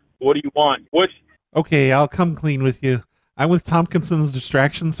 so what do you want? Okay, I'll come clean with you. I'm with Tompkinson's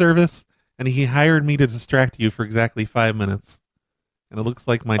distraction service, and he hired me to distract you for exactly 5 minutes. And it looks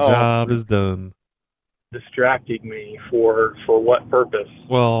like my job is done. Distracting me for what purpose?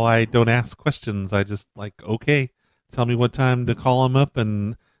 Well, I don't ask questions. I just okay, tell me what time to call him up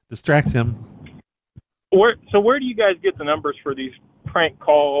and distract him. Where do you guys get the numbers for these prank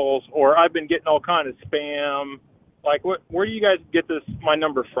calls? Or I've been getting all kind of spam. Like, where do you guys get my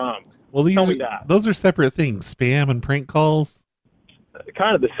number from? Well, Tell me that. Those are separate things. Spam and prank calls.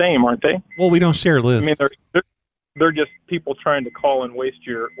 Kind of the same, aren't they? Well, we don't share lists. I mean, they're just people trying to call and waste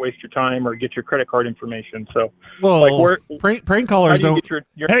your time or get your credit card information. So, prank callers don't.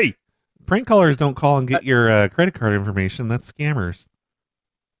 Hey, prank callers don't call and get your credit card information. That's scammers.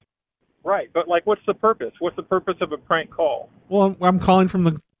 Right, but what's the purpose? What's the purpose of a prank call? Well, I'm calling from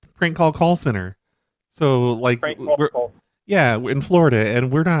the prank call center. So yeah, we're in Florida,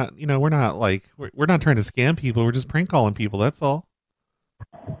 and we're not trying to scam people. We're just prank calling people. That's all.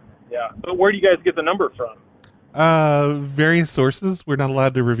 Yeah, but where do you guys get the number from? Various sources. We're not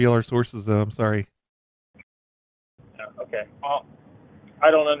allowed to reveal our sources, though. I'm sorry. Yeah, okay. Well,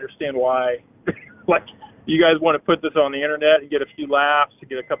 I don't understand why. You guys want to put this on the internet and get a few laughs, to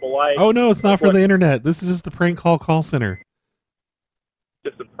get a couple likes? Oh, no, it's not for the internet. This is just the prank call center.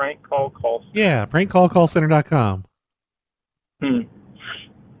 Just a prank call center. Yeah, prankcallcenter.com.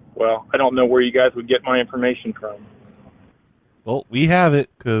 Well, I don't know where you guys would get my information from. Well, we have it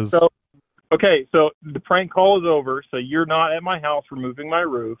because. Okay, so the prank call is over. So you're not at my house removing my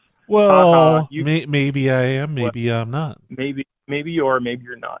roof. Well, maybe I am. Maybe I'm not. Maybe you are. Maybe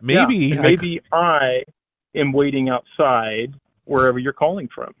you're not. Maybe Yeah, and maybe I am waiting outside wherever you're calling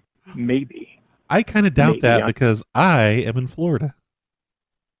from. Maybe. I kind of doubt that because I am in Florida.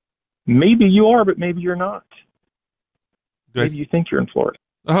 Maybe you are, but maybe you're not. Maybe you think you're in Florida.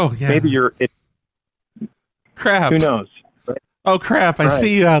 Oh, yeah. Maybe you're. Crap. Who knows? Oh, crap. I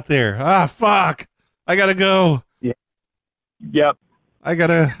see you out there. Ah, fuck. I gotta go. Yeah. Yep. I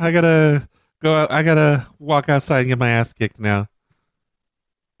gotta go out. I gotta walk outside and get my ass kicked now.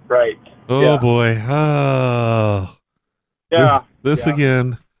 Right. Oh, yeah. boy. Oh. Yeah. This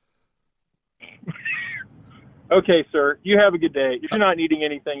again. Okay, sir. You have a good day. If you're not needing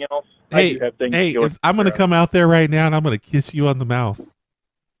anything else, I do have things to go I'm going to come out there right now and I'm going to kiss you on the mouth.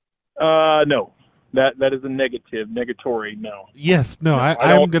 No. That is a negatory, no. Yes, no,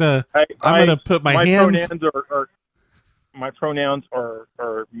 I'm gonna put my hands. My pronouns are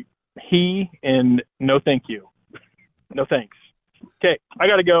he and no thank you. No thanks. Okay, I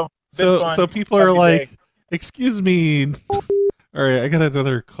gotta go. So people are like, excuse me. All right, I got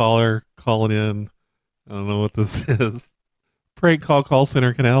another caller calling in. I don't know what this is. Prank call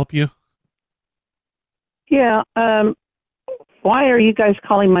center. Can I help you? Yeah. Why are you guys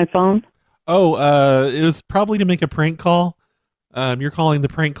calling my phone? Oh, it was probably to make a prank call. You're calling the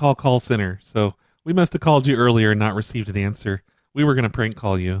prank call center. So we must have called you earlier and not received an answer. We were going to prank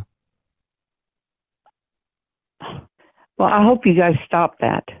call you. Well, I hope you guys stop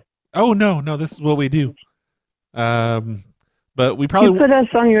that. Oh, no, this is what we do. But we probably... You put us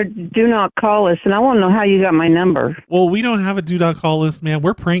on your do not call list, and I want to know how you got my number. Well, we don't have a do not call list, man.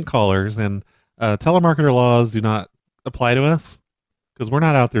 We're prank callers, and telemarketer laws do not apply to us because we're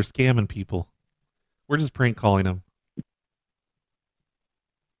not out there scamming people. We're just prank calling them.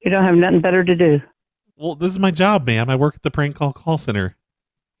 You don't have nothing better to do. Well, this is my job, ma'am. I work at the prank call center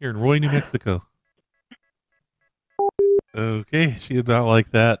here in Roy, New Mexico. Okay, she did not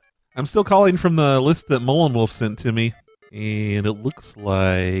like that. I'm still calling from the list that Molin Wolf sent to me, and it looks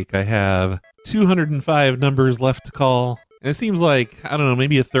like I have 205 numbers left to call. And it seems like, I don't know,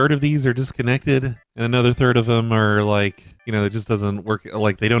 maybe a third of these are disconnected, and another third of them are like, you know, it just doesn't work,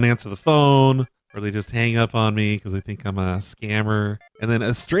 like they don't answer the phone, or they just hang up on me because they think I'm a scammer. And then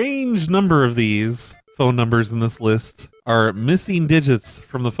a strange number of these phone numbers in this list are missing digits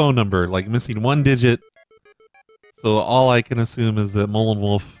from the phone number, like missing one digit. So all I can assume is that Molin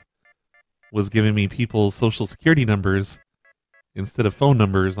Wolf was giving me people's social security numbers instead of phone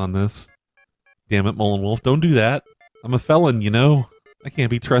numbers on this. Damn it, Molin Wolf, don't do that. I'm a felon, you know. I can't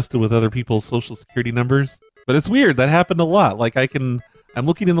be trusted with other people's social security numbers. But it's weird, that happened a lot. Like I'm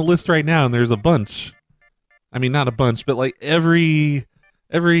looking in the list right now and there's a bunch. I mean, not a bunch, but like every,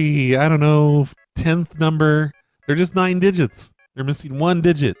 I don't know, 10th number, they're just 9 digits. They're missing one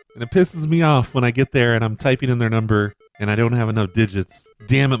digit. And it pisses me off when I get there and I'm typing in their number and I don't have enough digits.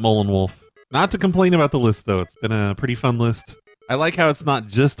 Damn it, Molin Wolf. Not to complain about the list, though. It's been a pretty fun list. I like how it's not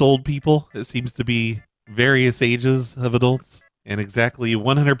just old people. It seems to be various ages of adults. And exactly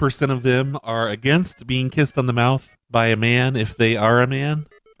 100% of them are against being kissed on the mouth by a man if they are a man.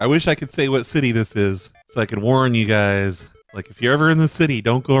 I wish I could say what city this is so I can warn you guys. Like, if you're ever in the city,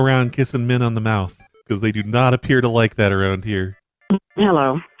 don't go around kissing men on the mouth because they do not appear to like that around here.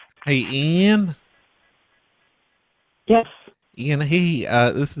 Hello. Hey, Ian? Yes. Ian, hey,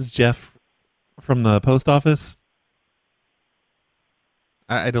 this is Jeff from the post office.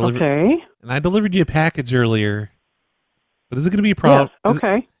 I delivered, okay. And I delivered you a package earlier. But is it going to be a problem? Yes,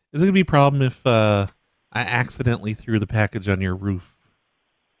 okay. Is it going to be a problem if I accidentally threw the package on your roof?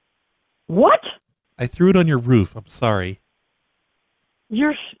 What? I threw it on your roof. I'm sorry.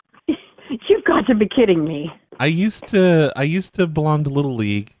 You've got to be kidding me. I used to belong to Little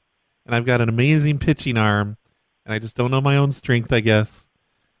League, and I've got an amazing pitching arm, and I just don't know my own strength, I guess.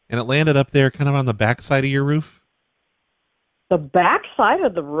 And it landed up there kind of on the back side of your roof. The back side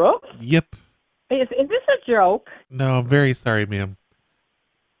of the roof? Yep. Is this a joke? No, I'm very sorry, ma'am.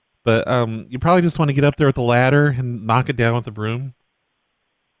 But you probably just want to get up there with the ladder and knock it down with a broom.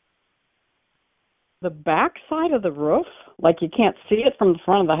 The back side of the roof? Like you can't see it from the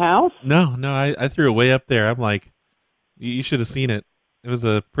front of the house? No, I threw it way up there. I'm like, you should have seen it. It was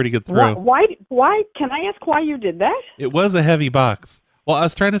a pretty good throw. Why? Can I ask why you did that? It was a heavy box. Well, I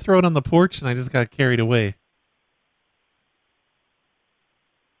was trying to throw it on the porch, and I just got carried away.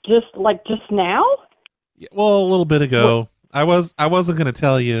 Just now? Yeah, well, a little bit ago. I wasn't going to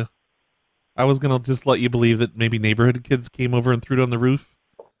tell you. I was going to just let you believe that maybe neighborhood kids came over and threw it on the roof.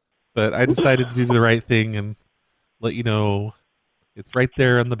 But I decided to do the right thing and let you know it's right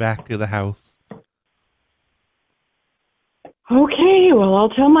there in the back of the house. Okay, well, I'll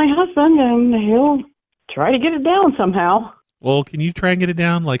tell my husband and he'll try to get it down somehow. Well, can you try and get it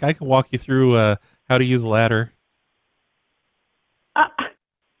down? Like, I can walk you through how to use a ladder. I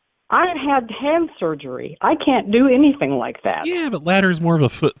had hand surgery. I can't do anything like that. Yeah, but ladder's more of a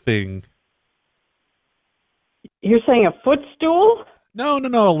foot thing. You're saying a footstool? No,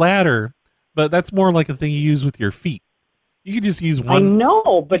 a ladder. But that's more like a thing you use with your feet. You could just use one. I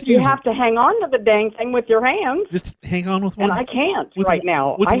know, but you have to hang on to the dang thing with your hands. Just hang on with one. And I can't right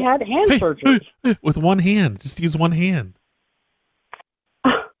now. I had hand surgery. With one hand. Just use one hand.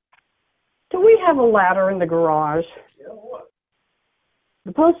 Do we have a ladder in the garage?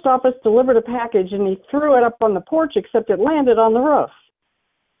 The post office delivered a package and he threw it up on the porch, except it landed on the roof.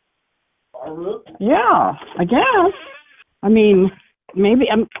 Our roof? Yeah, I guess. I mean, maybe.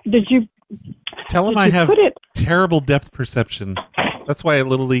 Did you tell him I have terrible depth perception? That's why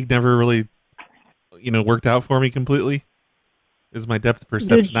Little League never really, worked out for me completely. Is my depth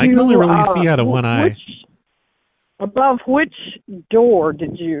perception? I can only really see out of one eye. Above which door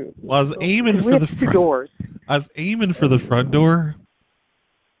did you? Well, I was aiming for the front doors. I was aiming for the front door,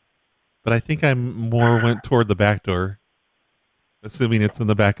 but I think I more went toward the back door, assuming it's in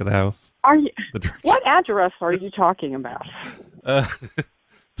the back of the house. Are you? What address are you talking about?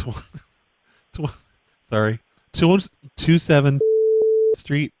 Sorry, 227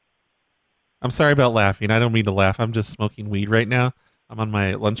 Street. I'm sorry about laughing. I don't mean to laugh. I'm just smoking weed right now. I'm on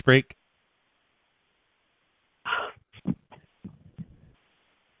my lunch break.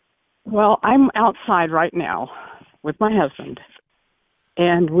 Well, I'm outside right now with my husband,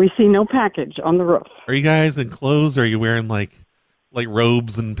 and we see no package on the roof. Are you guys in clothes, or are you wearing like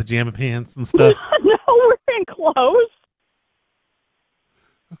robes and pajama pants and stuff? No, we're in clothes.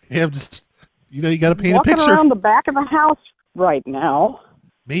 Okay, I'm just, you got to paint Walking a picture. around the back of the house right now.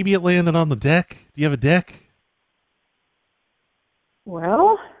 Maybe it landed on the deck. Do you have a deck?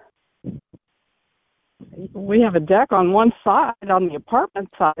 Well, we have a deck on one side, on the apartment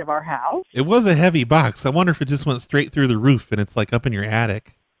side of our house. It was a heavy box. I wonder if it just went straight through the roof and it's like up in your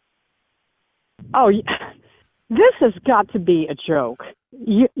attic. Oh, this has got to be a joke.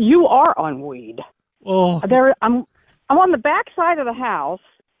 You are on weed. Well, I'm on the back side of the house.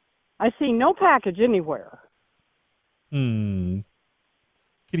 I see no package anywhere. Can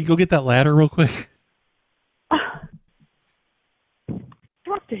you go get that ladder real quick?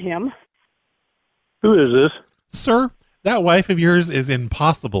 Talk to him. Who is this? Sir, that wife of yours is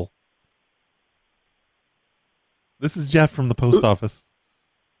impossible. This is Jeff from the post office.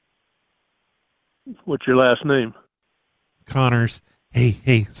 What's your last name? Connors.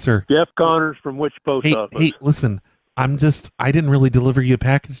 Hey, sir. Jeff Connors from which post office? Hey, listen. I didn't really deliver you a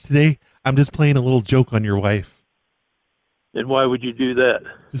package today. I'm just playing a little joke on your wife. And why would you do that?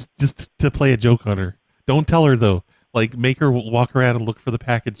 Just to play a joke on her. Don't tell her, though. Like, make her walk around and look for the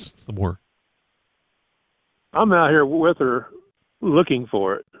package some more. I'm out here with her looking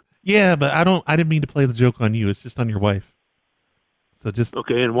for it. Yeah, but I didn't mean to play the joke on you. It's just on your wife. So just...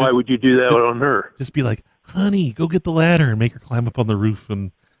 Okay, and why would you do that on her? Just be like, honey, go get the ladder, and make her climb up on the roof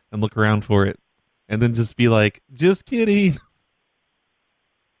and look around for it. And then just be like, just kidding.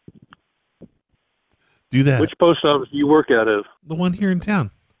 Do that. Which post office do you work out of? The one here in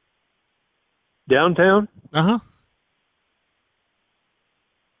town. Downtown? Uh-huh.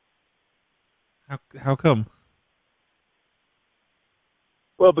 How come?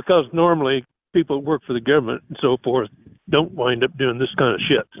 Well, because normally people who work for the government and so forth don't wind up doing this kind of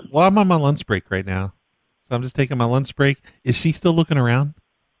shit. Well, I'm on my lunch break right now. So I'm just taking my lunch break. Is she still looking around?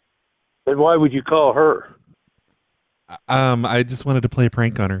 And why would you call her? I just wanted to play a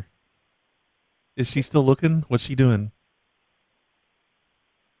prank on her. Is she still looking? What's she doing?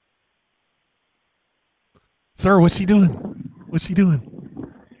 Sir, what's she doing? What's she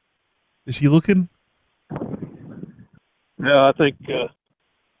doing? Is she looking? No, I think...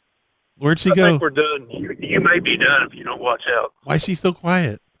 Where'd she I go? think we're done. You may be done if you don't watch out. Why is she so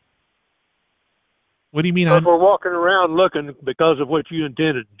quiet? What do you mean? Because we're walking around looking because of what you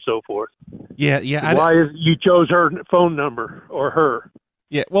intended and so forth. Yeah. Why is you chose her phone number or her?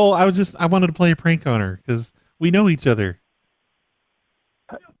 Yeah, well, I wanted to play a prank on her because we know each other.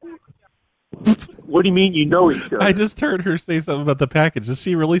 What do you mean you know each other? I just heard her say something about the package. Is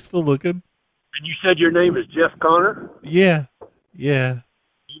she really still looking? And you said your name is Jeff Connor? Yeah. Yeah.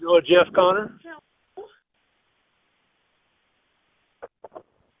 You know a Jeff Connor?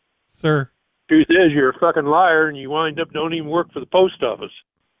 Sir. Truth is, you're a fucking liar, and you wind up don't even work for the post office.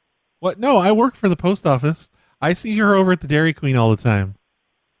 What? No, I work for the post office. I see her over at the Dairy Queen all the time.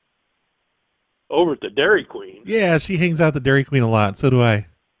 Over at the Dairy Queen? Yeah, she hangs out at the Dairy Queen a lot. So do I.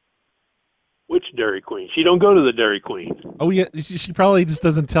 Which Dairy Queen? She don't go to the Dairy Queen. Oh, yeah. She probably just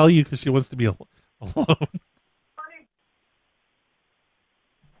doesn't tell you because she wants to be alone.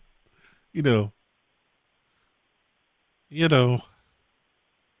 You know.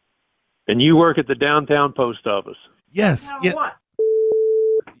 And you work at the downtown post office. Yes. Yeah. What?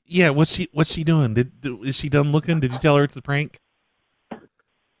 Yeah. What's she doing? Is she done looking? Did you tell her it's a prank?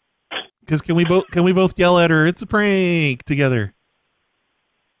 Because can we both yell at her? It's a prank together.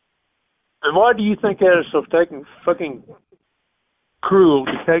 And why do you think that is so fucking cruel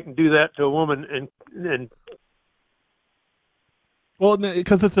to take and do that to a woman and Well,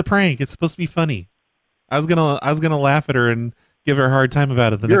 because it's a prank. It's supposed to be funny. I was gonna laugh at her and give her a hard time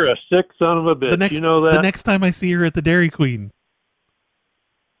about it. You're a sick son of a bitch. You know that? The next time I see her at the Dairy Queen.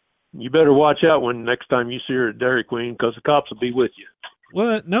 You better watch out when next time you see her at Dairy Queen, because the cops will be with you.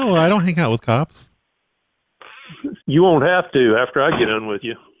 What? No, I don't hang out with cops. You won't have to after I get done with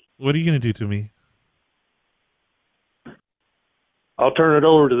you. What are you going to do to me? I'll turn it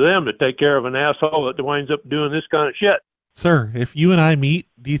over to them to take care of an asshole that winds up doing this kind of shit. Sir, if you and I meet,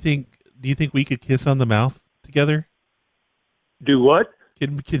 do you think we could kiss on the mouth together? Do what?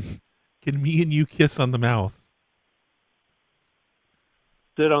 Can me and you kiss on the mouth?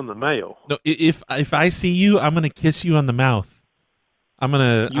 Sit on the mail. No, if I see you, I'm gonna kiss you on the mouth.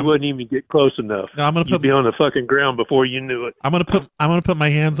 You wouldn't even get close enough. No, You'd be on the fucking ground before you knew it. I'm gonna put my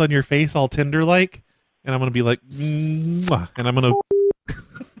hands on your face, all tender like, and I'm gonna be like, mwah, and I'm gonna.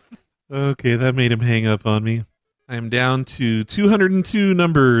 Okay, that made him hang up on me. I am down to 202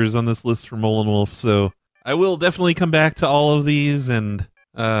 numbers on this list for Molin Wolf, so I will definitely come back to all of these and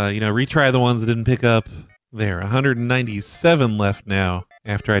retry the ones that didn't pick up. There, 197 left now.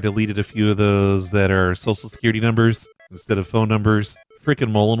 After I deleted a few of those that are social security numbers instead of phone numbers.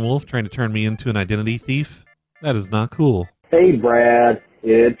 Frickin' Molin Wolf trying to turn me into an identity thief. That is not cool. Hey, Brad.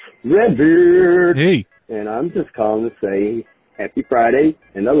 It's Redbeard. Hey. And I'm just calling to say happy Friday,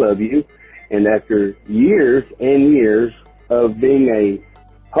 and I love you. And after years and years of being a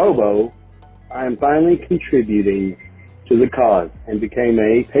hobo, I am finally contributing to the cause and became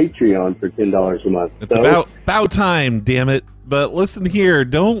a Patreon for $10 a month. It's about time, damn it. But listen here,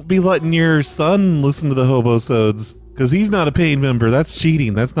 don't be letting your son listen to the Hobosodes, because he's not a paid member. That's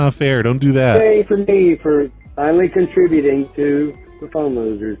cheating. That's not fair. Don't do that. Yay for me for finally contributing to the phone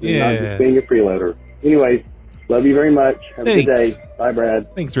losers and not just being a freeloader. Anyways, love you very much. Have a good day. Bye,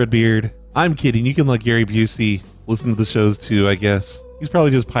 Brad. Thanks, Redbeard. I'm kidding. You can let Gary Busey listen to the shows too, I guess. He's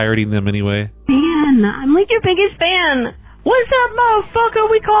probably just pirating them anyway. Man, I'm like your biggest fan. What's up, motherfucker?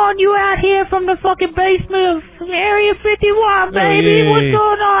 We calling you out here from the fucking basement of Area 51, baby. What's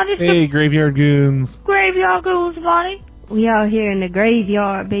going on? It's Graveyard Goons. Graveyard Goons, buddy. We out here in the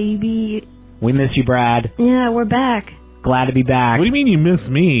graveyard, baby. We miss you, Brad. Yeah, we're back. Glad to be back. What do you mean you miss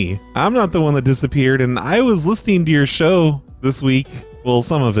me? I'm not the one that disappeared, and I was listening to your show this week. Well,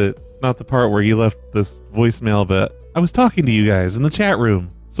 some of it. Not the part where you left this voicemail, but I was talking to you guys in the chat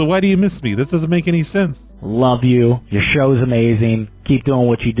room. So why do you miss me? This doesn't make any sense. Love you. Your show's amazing. Keep doing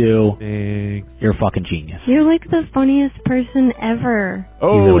what you do. Thanks. You're a fucking genius. You're like the funniest person ever.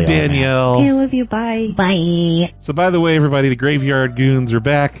 Oh, really Danielle. Okay, I love you. Bye. Bye. So by the way, everybody, the Graveyard Goons are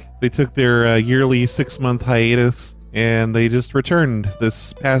back. They took their yearly 6-month hiatus, and they just returned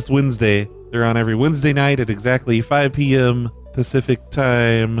this past Wednesday. They're on every Wednesday night at exactly 5 p.m. Pacific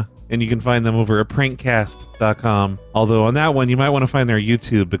time. And you can find them over at prankcast.com. Although on that one, you might want to find their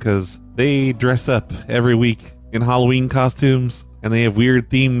YouTube because they dress up every week in Halloween costumes and they have weird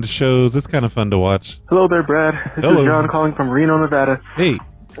themed shows. It's kind of fun to watch. Hello there, Brad. This is John calling from Reno, Nevada. Hey.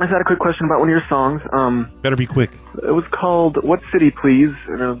 I just had a quick question about one of your songs. Better be quick. It was called What City Please,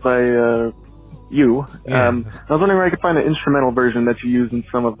 and it was by you. Yeah. I was wondering where I could find an instrumental version that you use in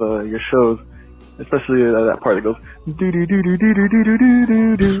some of your shows. Especially that part that goes do do do do do do do do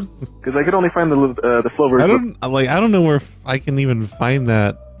do do. Because I could only find the slow version. I don't know where I can even find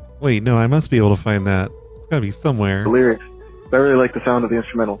that. Wait, no, I must be able to find that. It's gotta be somewhere. The lyrics. I really like the sound of the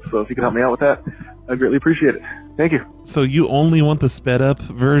instrumental, so if you could help me out with that, I'd greatly appreciate it. Thank you. So you only want the sped up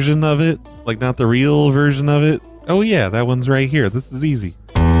version of it, like not the real version of it? Oh yeah, that one's right here. This is easy.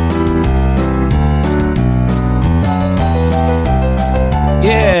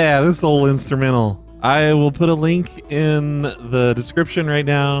 Yeah, this old instrumental. I will put a link in the description right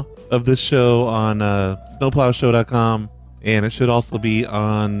now of this show on snowplowshow.com. And it should also be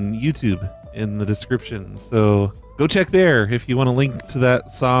on YouTube in the description. So go check there if you want to link to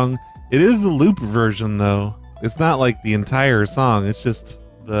that song. It is the loop version, though. It's not like the entire song. It's just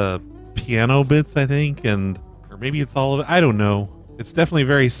the piano bits, I think, or maybe it's all of it. I don't know. It's definitely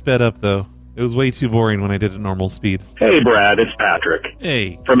very sped up, though. It was way too boring when I did it normal speed. Hey, Brad, it's Patrick.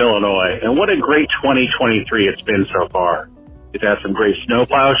 Hey. From Illinois. And what a great 2023 it's been so far. It's had some great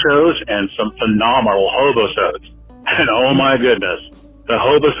snowplow shows and some phenomenal hobo-sodes. And oh my goodness, the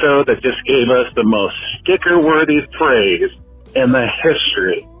hobo-sode that just gave us the most sticker-worthy phrase in the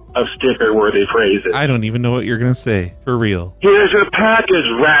history of sticker-worthy phrases. I don't even know what you're going to say, for real. Here's your package,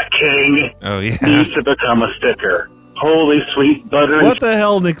 Rat King. Oh, yeah. Needs to become a sticker. Holy sweet butter. What the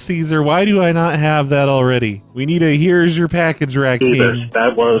hell, Nick Caesar? Why do I not have that already? We need a here's your package, Rat King.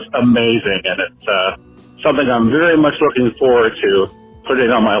 That was amazing, and it's something I'm very much looking forward to putting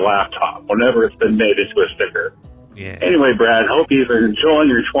on my laptop whenever it's been made into a sticker. Yeah. Anyway, Brad, hope you're enjoying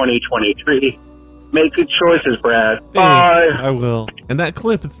your 2023. Make good choices, Brad. Hey, Bye. I will. And that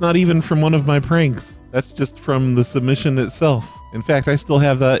clip, it's not even from one of my pranks. That's just from the submission itself. In fact, I still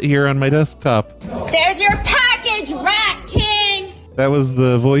have that here on my desktop. There's your package, Rat King! That was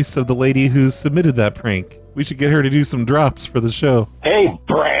the voice of the lady who submitted that prank. We should get her to do some drops for the show. Hey,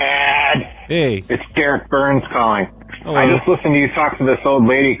 Brad. Hey. It's Derek Burns calling. Hello. I just listened to you talk to this old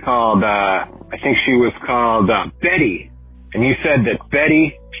lady called, I think she was called Betty. And you said that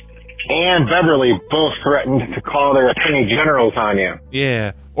Betty and Beverly both threatened to call their attorney generals on you.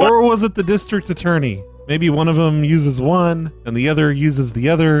 Yeah. Or was it the district attorney? Maybe one of them uses one and the other uses the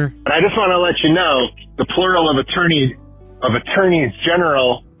other. But I just want to let you know, the plural of attorneys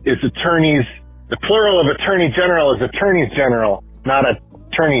general is attorneys. The plural of attorney general is attorneys general, not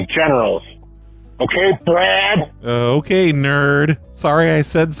attorney generals. Okay, Brad? Okay, nerd. Sorry I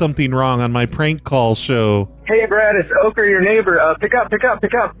said something wrong on my prank call show. Hey, Brad, it's Oker, your neighbor. Pick up.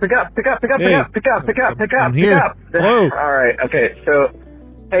 I'm here. Hello. All right, okay, so,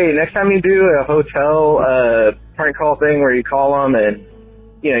 hey, next time you do a hotel prank call thing where you call them and,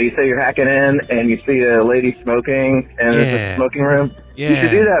 you say you're hacking in and you see a lady smoking and there's a smoking room, you should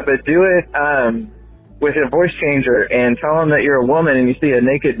do that, but do it with a voice changer and tell them that you're a woman and you see a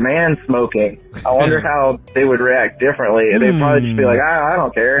naked man smoking. I wonder how they would react differently. They'd probably just be like, I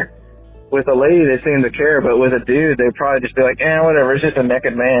don't care. With a lady, they seem to care, but with a dude, they'd probably just be like, whatever, it's just a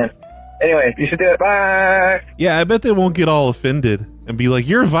naked man. Anyway, you should do it. Bye! Yeah, I bet they won't get all offended and be like,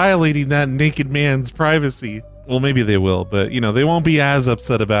 you're violating that naked man's privacy. Well, maybe they will, but, they won't be as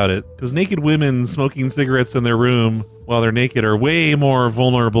upset about it. Because naked women smoking cigarettes in their room while they're naked are way more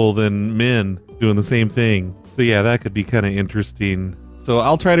vulnerable than men doing the same thing. So yeah, that could be kind of interesting. So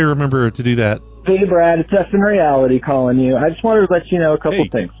I'll try to remember to do that. Hey, Brad, it's Effin' Reality calling you. I just wanted to let you know a couple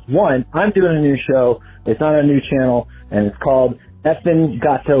things. One, I'm doing a new show. It's on a new channel, and it's called Effin'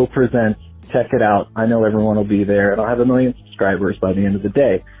 Gato Presents. Check it out. I know everyone will be there, and I'll have 1 million subscribers by the end of the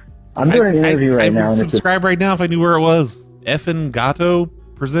day. I'm doing an interview right now. I would subscribe right now if I knew where it was. Effin' Gato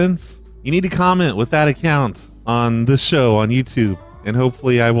Presents. You need to comment with that account on this show on YouTube, and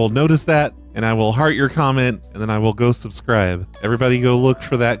hopefully I will notice that, and I will heart your comment, and then I will go subscribe. Everybody go look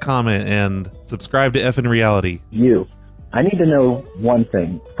for that comment and subscribe to Effin' Reality. I need to know one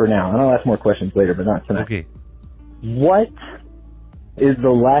thing for now, and I'll ask more questions later, but not tonight. Okay. When is the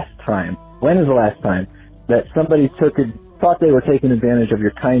last time that somebody thought they were taking advantage of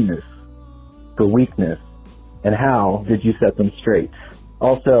your kindness for weakness, and how did you set them straight?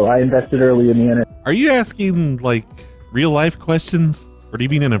 Also, I invested early in the internet. Are you asking, real life questions? Or do you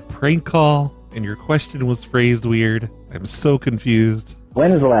mean in a prank call and your question was phrased weird? I'm so confused.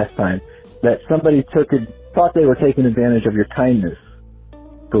 When is the last time that somebody thought they were taking advantage of your kindness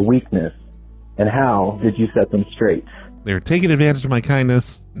for weakness, and how did you set them straight? They were taking advantage of my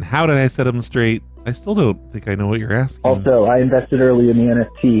kindness, and how did I set them straight? I still don't think I know what you're asking. Also, I invested early in the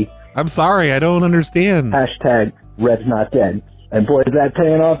NFT. I'm sorry, I don't understand. Hashtag Red's not dead. And boy, is that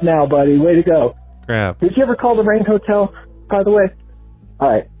paying off now, buddy. Way to go. Crap. Did you ever call the Rain Hotel, by the way? All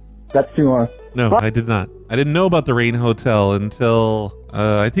right, that's too long. No, I did not. I didn't know about the Rain Hotel until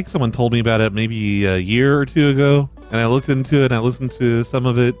I think someone told me about it maybe a year or two ago. And I looked into it and I listened to some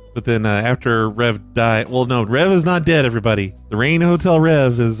of it. But then after Rev died, well, no, Rev is not dead, everybody. The Rain Hotel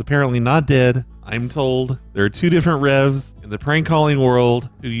Rev is apparently not dead. I'm told there are two different Revs in the prank calling world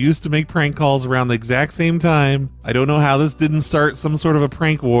who used to make prank calls around the exact same time. I don't know how this didn't start some sort of a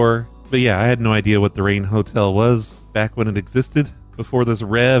prank war. But yeah, I had no idea what the Rain Hotel was back when it existed, before this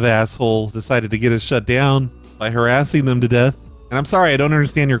Rev asshole decided to get us shut down by harassing them to death. And I'm sorry, I don't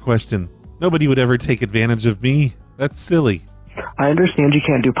understand your question. Nobody would ever take advantage of me. That's silly. I understand you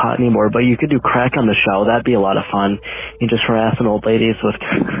can't do pot anymore, but you could do crack on the show. That'd be a lot of fun. You just harassing old ladies with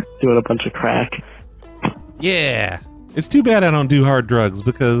doing a bunch of crack. Yeah. It's too bad I don't do hard drugs,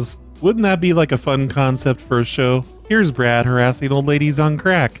 because wouldn't that be like a fun concept for a show? Here's Brad harassing old ladies on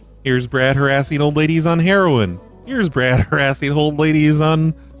crack. Here's Brad harassing old ladies on heroin. Here's Brad harassing old ladies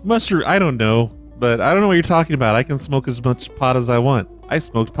on mushroom. I don't know, but I don't know what you're talking about. I can smoke as much pot as I want. I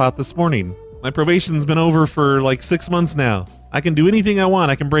smoked pot this morning. My probation's been over for like 6 months now. I can do anything I want.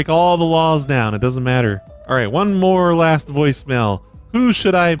 I can break all the laws down. It doesn't matter. All right, one more last voicemail. Who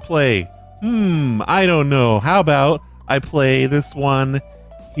should I play? I don't know. How about I play this one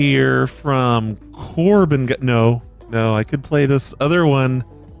here from Corbin? No, I could play this other one.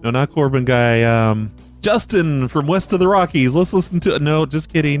 No, not Corbin guy. Justin from west of the Rockies. Let's listen to... No,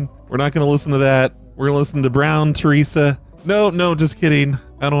 just kidding. We're not going to listen to that. We're going to listen to Brown Teresa. No, just kidding.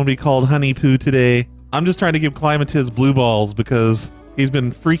 I don't want to be called Honey Poo today. I'm just trying to give Climatiz blue balls because he's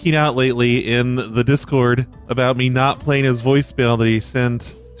been freaking out lately in the Discord about me not playing his voicemail that he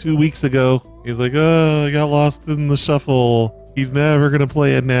sent 2 weeks ago. He's like, oh, I got lost in the shuffle. He's never going to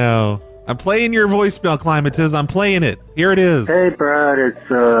play it now. I'm playing your voicemail, Climatiz. I'm playing it. Here it is. Hey, Brad. It's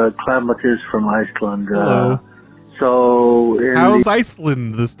Climatiz from Iceland. Hello. How's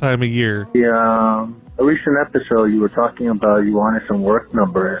Iceland this time of year? A recent episode you were talking about you wanted some work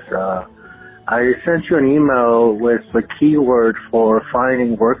numbers. I sent you an email with the keyword for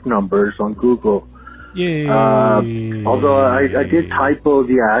finding work numbers on Google. Yay. Although I did typo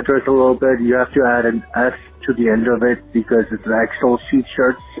the address a little bit. You have to add an S to the end of it because it's an Excel sheet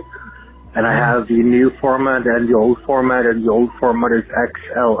shirts. And I have the new format and the old format, and the old format is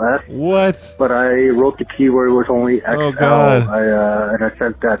XLS. What? But I wrote the keyword was only XL, oh, God. And I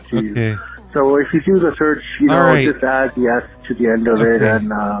sent that to you. So if you do the search, just add the S to the end of it,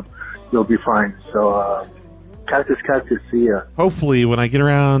 and you'll be fine. So, cactus, see ya. Hopefully, when I get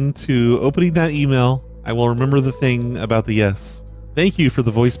around to opening that email, I will remember the thing about the S. Thank you for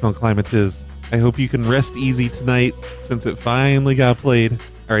the voicemail, Climatiz. I hope you can rest easy tonight, since it finally got played.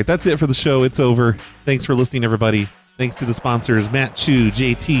 All right, that's it for the show. It's over. Thanks for listening, everybody. Thanks to the sponsors, Mattchew,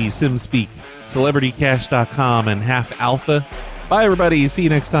 JT, Simspeak, CelebrityCash.com, and Halfalfa. Bye, everybody. See you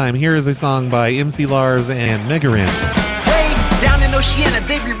next time. Here is a song by MC Lars and Megaran. Way down in Oceania,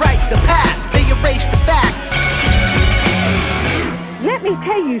 they rewrite the past. They erase the facts. Let me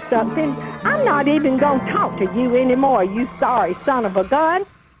tell you something. I'm not even going to talk to you anymore, you sorry son of a gun.